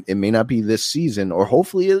it may not be this season, or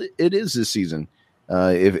hopefully it is this season.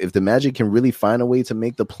 If the Magic can really find a way to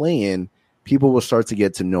make the play-in, people will start to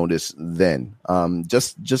get to notice then.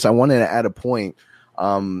 Just I wanted to add a point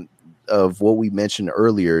of what we mentioned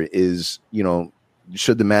earlier is,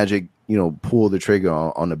 should the Magic, pull the trigger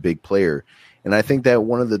on a big player? And I think that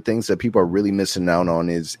one of the things that people are really missing out on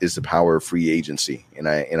is the power of free agency. And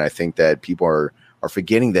I think that people are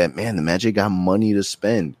forgetting that, man, the Magic got money to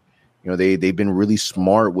spend. They've been really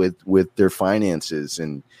smart with their finances,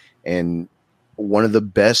 and one of the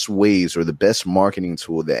best ways or the best marketing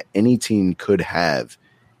tool that any team could have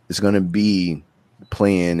is going to be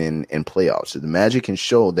playing in playoffs. So the Magic can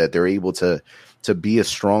show that they're able to be a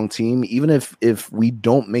strong team, even if we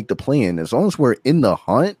don't make the play-in. As long as we're in the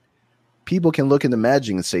hunt, people can look at the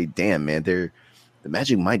Magic and say, "Damn, man, the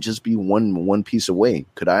Magic might just be one piece away.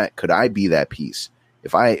 Could I be that piece?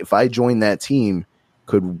 If I join that team,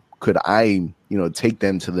 could I take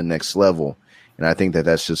them to the next level?" And I think that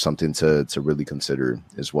that's just something to really consider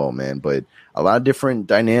as well, man. But a lot of different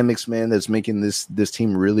dynamics, man, that's making this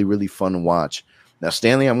team really, really fun to watch. Now,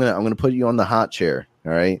 Stanley, I'm gonna put you on the hot chair.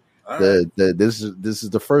 All right. This is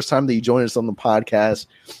the first time that you join us on the podcast,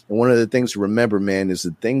 and one of the things to remember, man, is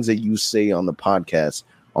the things that you say on the podcast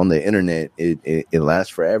on the internet, it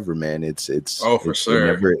lasts forever, man. It's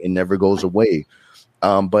sure. It never goes away.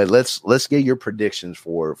 But let's get your predictions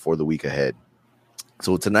for the week ahead.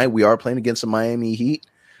 So tonight we are playing against the Miami Heat.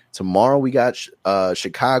 Tomorrow we got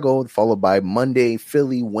Chicago, followed by Monday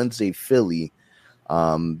Philly, Wednesday Philly.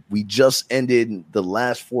 We just ended the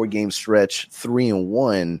last 4-game stretch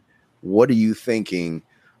 3-1. What are you thinking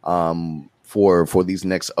for these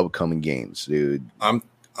next upcoming games, dude? I'm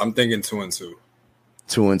thinking 2-2.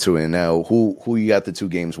 2-2. And now who you got the 2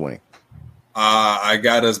 games winning? I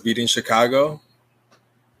got us beating Chicago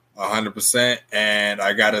 100%, and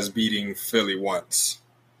I got us beating Philly once.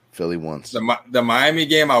 The Miami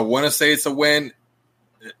game, I want to say it's a win.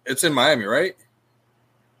 It's in Miami, right?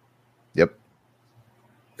 Yep.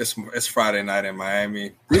 It's Friday night in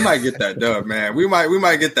Miami. We might get that dub, man. We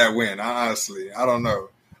might get that win. Honestly, I don't know.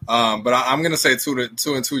 But I'm gonna say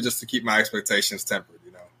 2-2 just to keep my expectations tempered.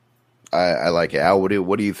 I like it. Al,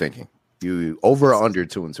 what are you thinking? You over or under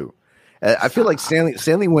 2-2? I feel like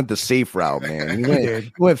Stanley went the safe route, man.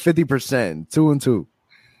 He went 50%, 2-2.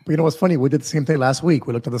 But you know what's funny? We did the same thing last week.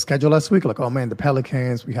 We looked at the schedule last week, like, oh man, the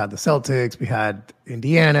Pelicans, we had the Celtics, we had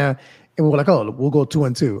Indiana, and we were like, oh, we'll go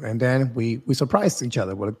 2-2. And then we surprised each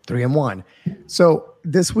other. We're like 3-1. So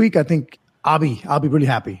this week, I think I'll be really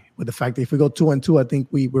happy with the fact that if we go 2-2, I think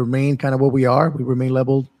we remain kind of where we are. We remain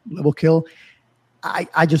level kill.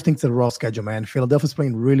 I just think it's a raw schedule, man. Philadelphia's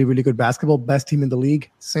playing really, really good basketball. Best team in the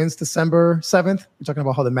league since December 7th. We're talking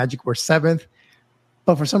about how the Magic were 7th.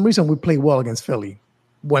 But for some reason, we play well against Philly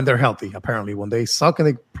when they're healthy, apparently. When they suck and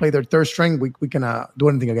they play their third string, we can do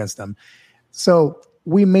anything against them. So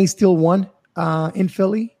we may steal one in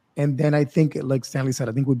Philly. And then I think, like Stanley said,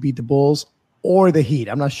 I think we beat the Bulls or the Heat.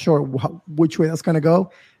 I'm not sure which way that's going to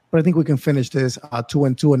go. But I think we can finish this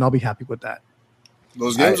 2-2, and I'll be happy with that.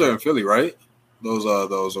 Those games are in Philly, right? Those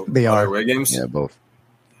they are away games. Yeah, both.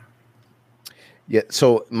 Yeah.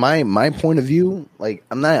 So my point of view, like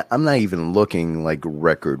I'm not even looking like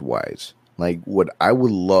record wise. Like what I would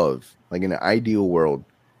love, like in an ideal world,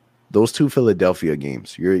 those 2 Philadelphia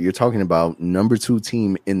games. You're talking about number 2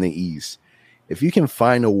 team in the East. If you can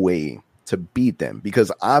find a way to beat them,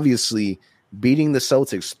 because obviously beating the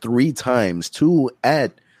Celtics 3 times, 2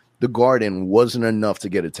 at the Garden, wasn't enough to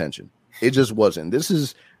get attention. It just wasn't. This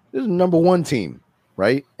is number 1 team,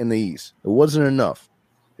 right, in the East. It wasn't enough.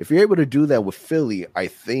 If you're able to do that with Philly, I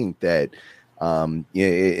think that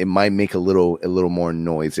it might make a little more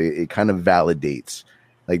noise. It kind of validates.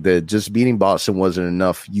 Like just beating Boston wasn't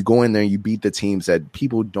enough. You go in there and you beat the teams that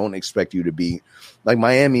people don't expect you to beat. Like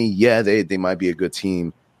Miami, yeah, they might be a good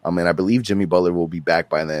team. And I believe Jimmy Butler will be back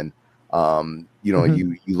by then.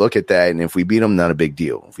 You look at that, and if we beat them, not a big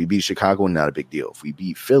deal. If we beat Chicago, not a big deal. If we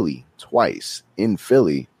beat Philly twice in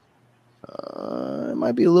Philly, it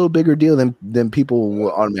might be a little bigger deal than people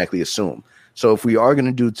will automatically assume. So if we are going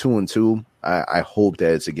to do 2-2, I hope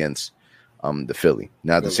that it's against the Philly.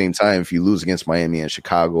 Now at the same time, if you lose against Miami and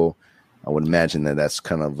Chicago, I would imagine that that's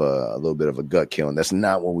kind of a little bit of a gut kill, and that's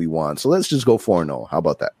not what we want. So let's just go 4-0. How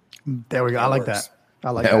about that? There we go. I like that.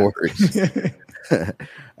 That works.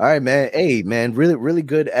 All right, man. Hey, man, really, really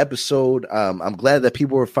good episode. I'm glad that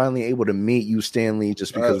people were finally able to meet you, Stanley,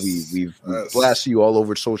 just because we've blasted you all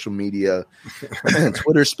over social media.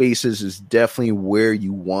 Twitter Spaces is definitely where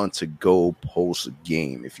you want to go post a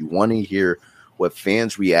game. If you want to hear what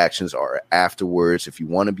fans' reactions are afterwards, if you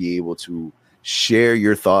want to be able to share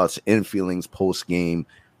your thoughts and feelings post game,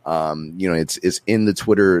 it's in the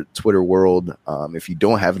Twitter world. If you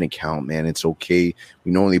don't have an account, man, it's okay.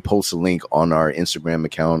 We normally post a link on our Instagram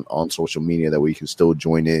account on social media that we can still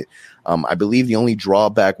join it. I believe the only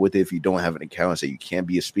drawback with it, if you don't have an account, is that you can't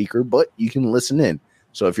be a speaker, but you can listen in.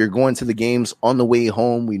 So if you're going to the games on the way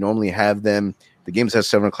home, we normally have them. The game's at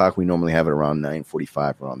 7:00. We normally have it around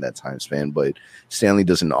 9:45, around that time span. But Stanley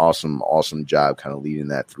does an awesome job kind of leading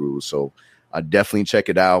that through. So definitely check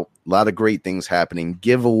it out. A lot of great things happening.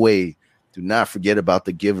 Giveaway. Do not forget about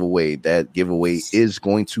the giveaway. That giveaway is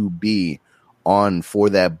going to be on for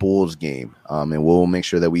that Bulls game. And we'll make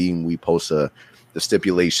sure that we post the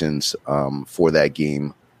stipulations for that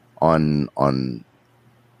game on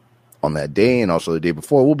that day, and also the day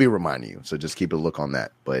before. We'll be reminding you. So just keep a look on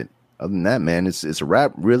that. But other than that, man, it's a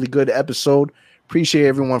wrap. Really good episode. Appreciate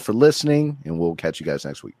everyone for listening, and we'll catch you guys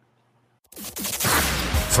next week.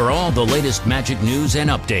 For all the latest Magic news and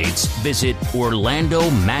updates, visit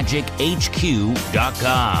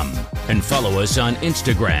OrlandoMagicHQ.com and follow us on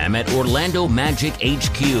Instagram at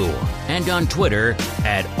OrlandoMagicHQ and on Twitter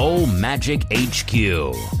at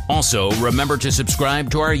OMagicHQ. Also, remember to subscribe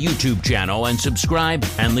to our YouTube channel and subscribe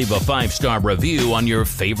and leave a 5-star review on your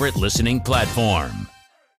favorite listening platform.